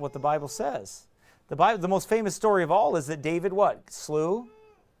that's not what the Bible says. The most famous story of all is that David what? Slew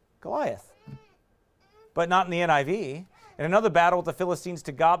Goliath. But not in the NIV. In another battle with the Philistines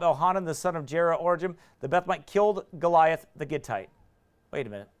to Gob, Elhanan, the son of Jeroregam, the Bethlehemite, killed Goliath the Gittite. Wait a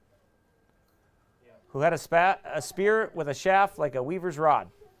minute. who had a spear with a shaft like a weaver's rod.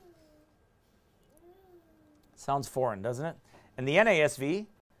 Sounds foreign, doesn't it? In the NASV,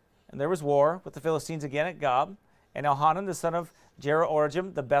 and there was war with the Philistines again at Gob, and Elhanan, the son of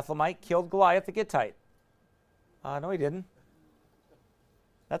Jeroorjim, the Bethlehemite, killed Goliath the Gittite. No, he didn't.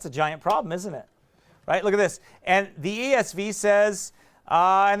 That's a giant problem, isn't it? Right? Look at this. And the ESV says,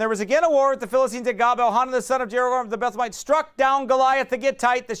 and there was again a war with the Philistines at Gob. Elhanan, the son of Jeroorjim, the Bethlehemite, struck down Goliath the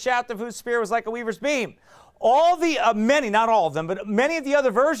Gittite, the shaft of whose spear was like a weaver's beam. All the, many, not all of them, but many of the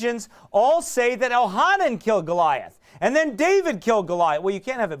other versions all say that Elhanan killed Goliath. And then David killed Goliath. Well, you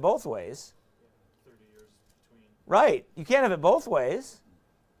can't have it both ways. 30 years between. Right. You can't have it both ways.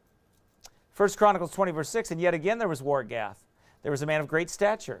 1 Chronicles 20, verse 6, and yet again there was war at Gath. There was a man of great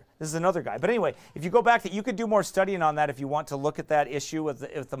stature. This is another guy. But anyway, if you go back, you could do more studying on that if you want to look at that issue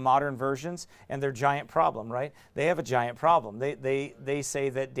with the modern versions and their giant problem, right? They have a giant problem. They say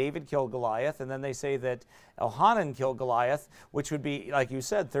that David killed Goliath, and then they say that Elhanan killed Goliath, which would be, like you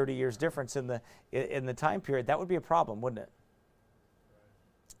said, 30 years difference in the time period. That would be a problem, wouldn't it?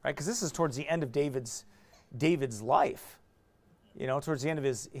 Right? Because this is towards the end of David's life. You know, towards the end of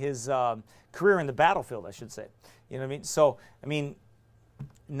his career in the battlefield, I should say. You know what I mean? So, I mean,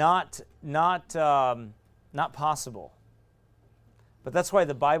 not possible. But that's why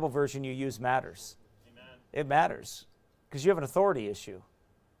the Bible version you use matters. Amen. It matters because you have an authority issue,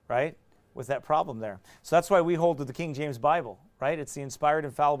 right, with that problem there. So that's why we hold to the King James Bible, right? It's the inspired,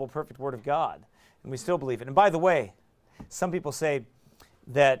 infallible, perfect Word of God, and we still believe it. And by the way, some people say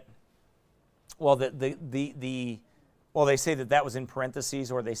that, well, well, they say that was in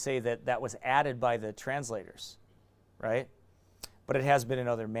parentheses, or they say that was added by the translators, right? But it has been in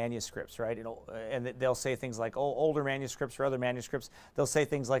other manuscripts, right? And they'll say things like, oh, older manuscripts or other manuscripts, they'll say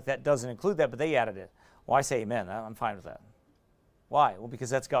things like that doesn't include that, but they added it. Well, I say amen. I'm fine with that. Why? Well, because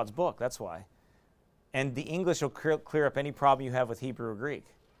that's God's book. That's why. And the English will clear up any problem you have with Hebrew or Greek.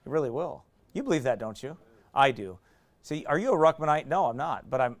 It really will. You believe that, don't you? I do. See, are you a Ruckmanite? No, I'm not.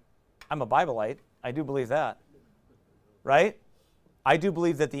 But I'm a Bibleite. I do believe that. Right? I do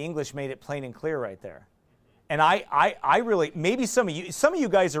believe that the English made it plain and clear right there. And I really, maybe some of you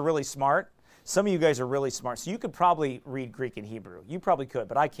guys are really smart. Some of you guys are really smart. So you could probably read Greek and Hebrew. You probably could,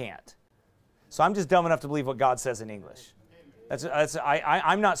 but I can't. So I'm just dumb enough to believe what God says in English.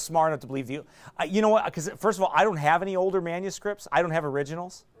 I'm not smart enough to believe you. You know what? Because first of all, I don't have any older manuscripts. I don't have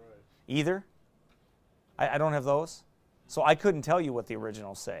originals either. I don't have those. So I couldn't tell you what the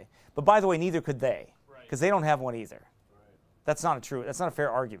originals say. But by the way, neither could they, because they don't have one either. That's not a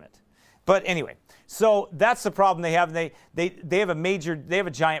fair argument. But anyway, so that's the problem they have. They have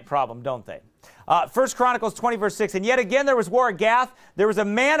a giant problem, don't they? 1 Chronicles 20, verse 6, and yet again there was war at Gath. There was a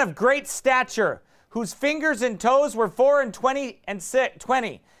man of great stature, whose fingers and toes were 4 and 20 and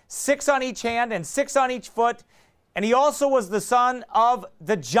 20, 6 on each hand and 6 on each foot, and he also was the son of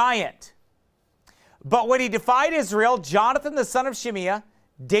the giant. But when he defied Israel, Jonathan the son of Shimeah,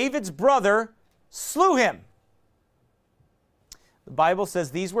 David's brother, slew him. The Bible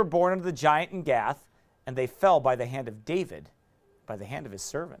says these were born unto the giant in Gath, and they fell by the hand of David, by the hand of his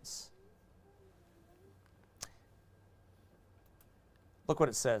servants. Look what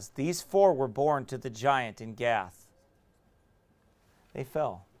it says. These 4 were born to the giant in Gath. They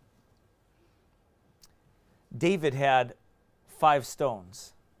fell. David had 5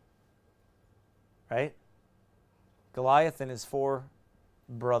 stones, right? Goliath and his 4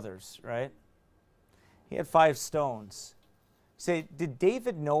 brothers, right? He had 5 stones. Say, did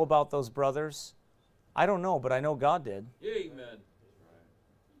David know about those brothers? I don't know, but I know God did. Amen.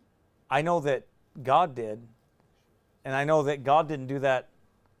 I know that God did, and I know that God didn't do that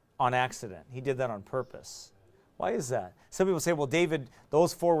on accident. He did that on purpose. Why is that? Some people say, well, David,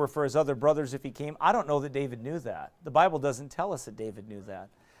 those 4 were for his other brothers if he came. I don't know that David knew that. The Bible doesn't tell us that David knew that.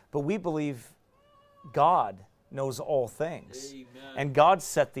 But we believe God knows all things. Amen. And God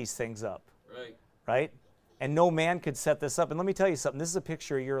set these things up. Right. Right? And no man could set this up. And let me tell you something. This is a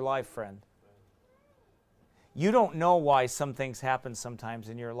picture of your life, friend. You don't know why some things happen sometimes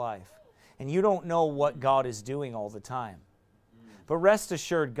in your life. And you don't know what God is doing all the time. But rest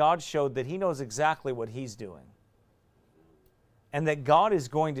assured, God showed that He knows exactly what He's doing. And that God is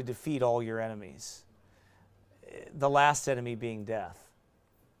going to defeat all your enemies. The last enemy being death.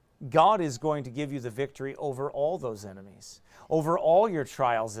 God is going to give you the victory over all those enemies. Over all your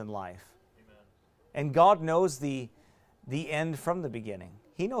trials in life. And God knows the end from the beginning.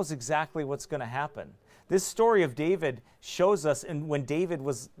 He knows exactly what's going to happen. This story of David shows us, and when David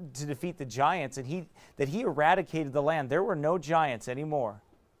was to defeat the giants, and that he eradicated the land. There were no giants anymore.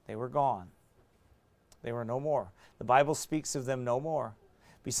 They were gone. They were no more. The Bible speaks of them no more.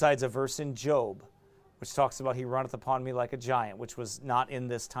 Besides a verse in Job, which talks about he runneth upon me like a giant, which was not in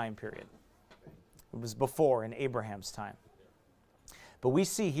this time period. It was before, in Abraham's time. But we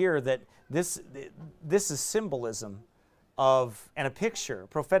see here that this is symbolism of, and a picture, a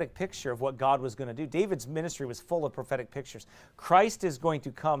prophetic picture of what God was going to do. David's ministry was full of prophetic pictures. Christ is going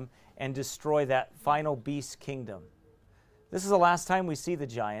to come and destroy that final beast kingdom. This is the last time we see the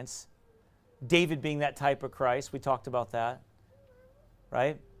giants. David being that type of Christ, we talked about that,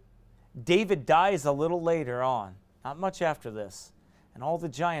 right? David dies a little later on, not much after this, and all the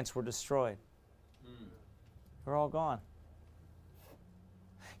giants were destroyed. They're all gone.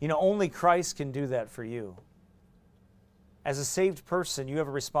 You know, only Christ can do that for you. As a saved person, you have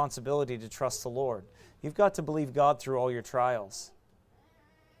a responsibility to trust the Lord. You've got to believe God through all your trials,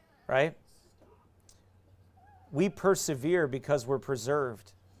 right? We persevere because we're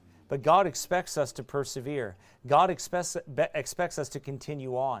preserved. But God expects us to persevere. God expects us to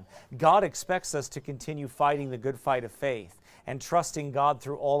continue on. God expects us to continue fighting the good fight of faith and trusting God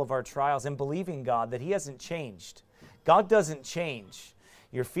through all of our trials and believing God that He hasn't changed. God doesn't change.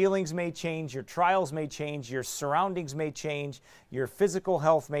 Your feelings may change, your trials may change, your surroundings may change, your physical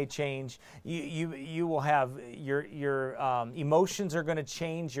health may change. You will have, your emotions are going to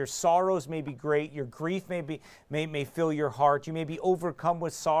change, your sorrows may be great, your grief may fill your heart, you may be overcome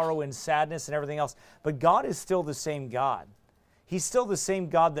with sorrow and sadness and everything else. But God is still the same God. He's still the same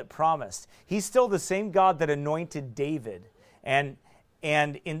God that promised. He's still the same God that anointed David and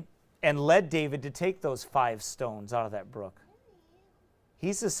led David to take those 5 stones out of that brook.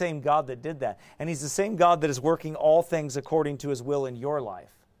 He's the same God that did that. And He's the same God that is working all things according to His will in your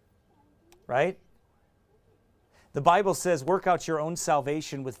life. Right? The Bible says, work out your own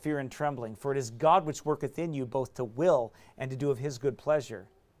salvation with fear and trembling, for it is God which worketh in you both to will and to do of His good pleasure.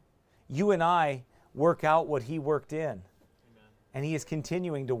 You and I work out what He worked in. Amen. And He is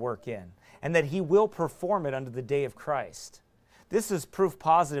continuing to work in. And that He will perform it unto the day of Christ. This is proof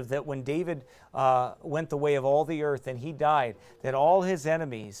positive that when David went the way of all the earth and he died, that all his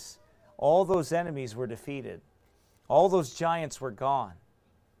enemies, all those enemies were defeated. All those giants were gone.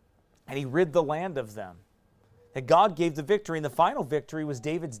 And he rid the land of them. That God gave the victory, and the final victory was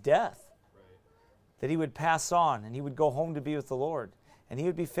David's death. Right. That he would pass on and he would go home to be with the Lord and he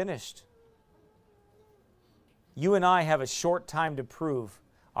would be finished. You and I have a short time to prove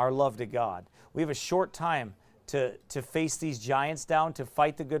our love to God. We have a short time to face these giants down, to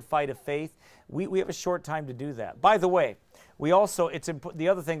fight the good fight of faith. We have a short time to do that. By the way, we also, the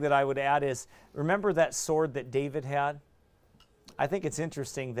other thing that I would add is, remember that sword that David had? I think it's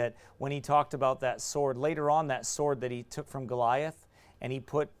interesting that when he talked about that sword, later on that sword that he took from Goliath and he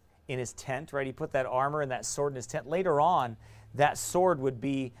put in his tent, right? He put that armor and that sword in his tent. Later on, that sword would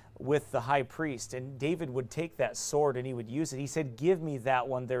be with the high priest, and David would take that sword and he would use it. He said, "Give me that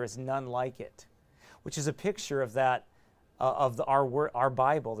one, there is none like it." Which is a picture of that, our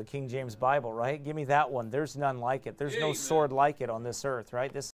Bible, the King James Bible, right? Give me that one. There's none like it. There's no sword like it on this earth,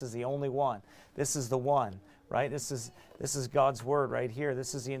 right? This is the only one. This is the one, right? This is God's Word right here.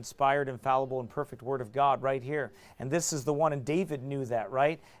 This is the inspired, infallible, and perfect Word of God right here. And this is the one, and David knew that,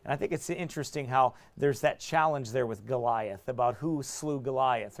 right? And I think it's interesting how there's that challenge there with Goliath about who slew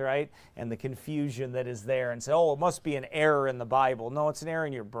Goliath, right? And the confusion that is there. And say, oh, it must be an error in the Bible. No, it's an error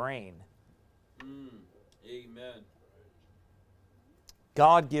in your brain. Amen.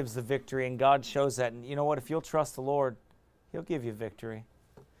 God gives the victory, and God shows that. And you know what? If you'll trust the Lord, He'll give you victory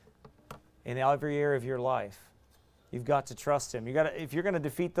in every area of your life. You've got to trust Him. If you're going to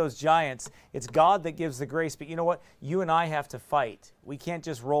defeat those giants, it's God that gives the grace. But you know what? You and I have to fight. We can't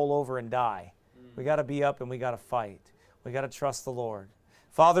just roll over and die. We got to be up and we got to fight. We got to trust the Lord.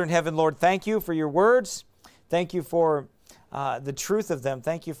 Father in heaven, Lord, thank you for your words. Thank you for the truth of them.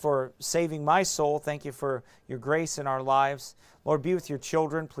 Thank you for saving my soul. Thank you for your grace in our lives. Lord, be with your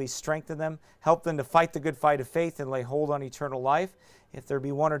children. Please strengthen them. Help them to fight the good fight of faith and lay hold on eternal life. If there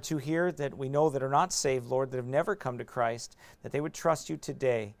be one or two here that we know that are not saved, Lord, that have never come to Christ, that they would trust you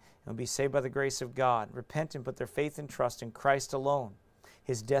today and be saved by the grace of God. Repent and put their faith and trust in Christ alone,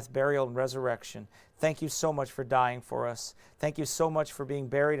 His death, burial, and resurrection. Thank you so much for dying for us. Thank you so much for being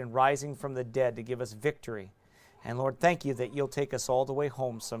buried and rising from the dead to give us victory. And Lord, thank you that you'll take us all the way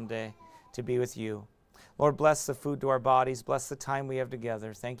home someday to be with you. Lord, bless the food to our bodies. Bless the time we have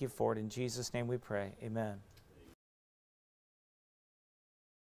together. Thank you for it. In Jesus' name we pray. Amen.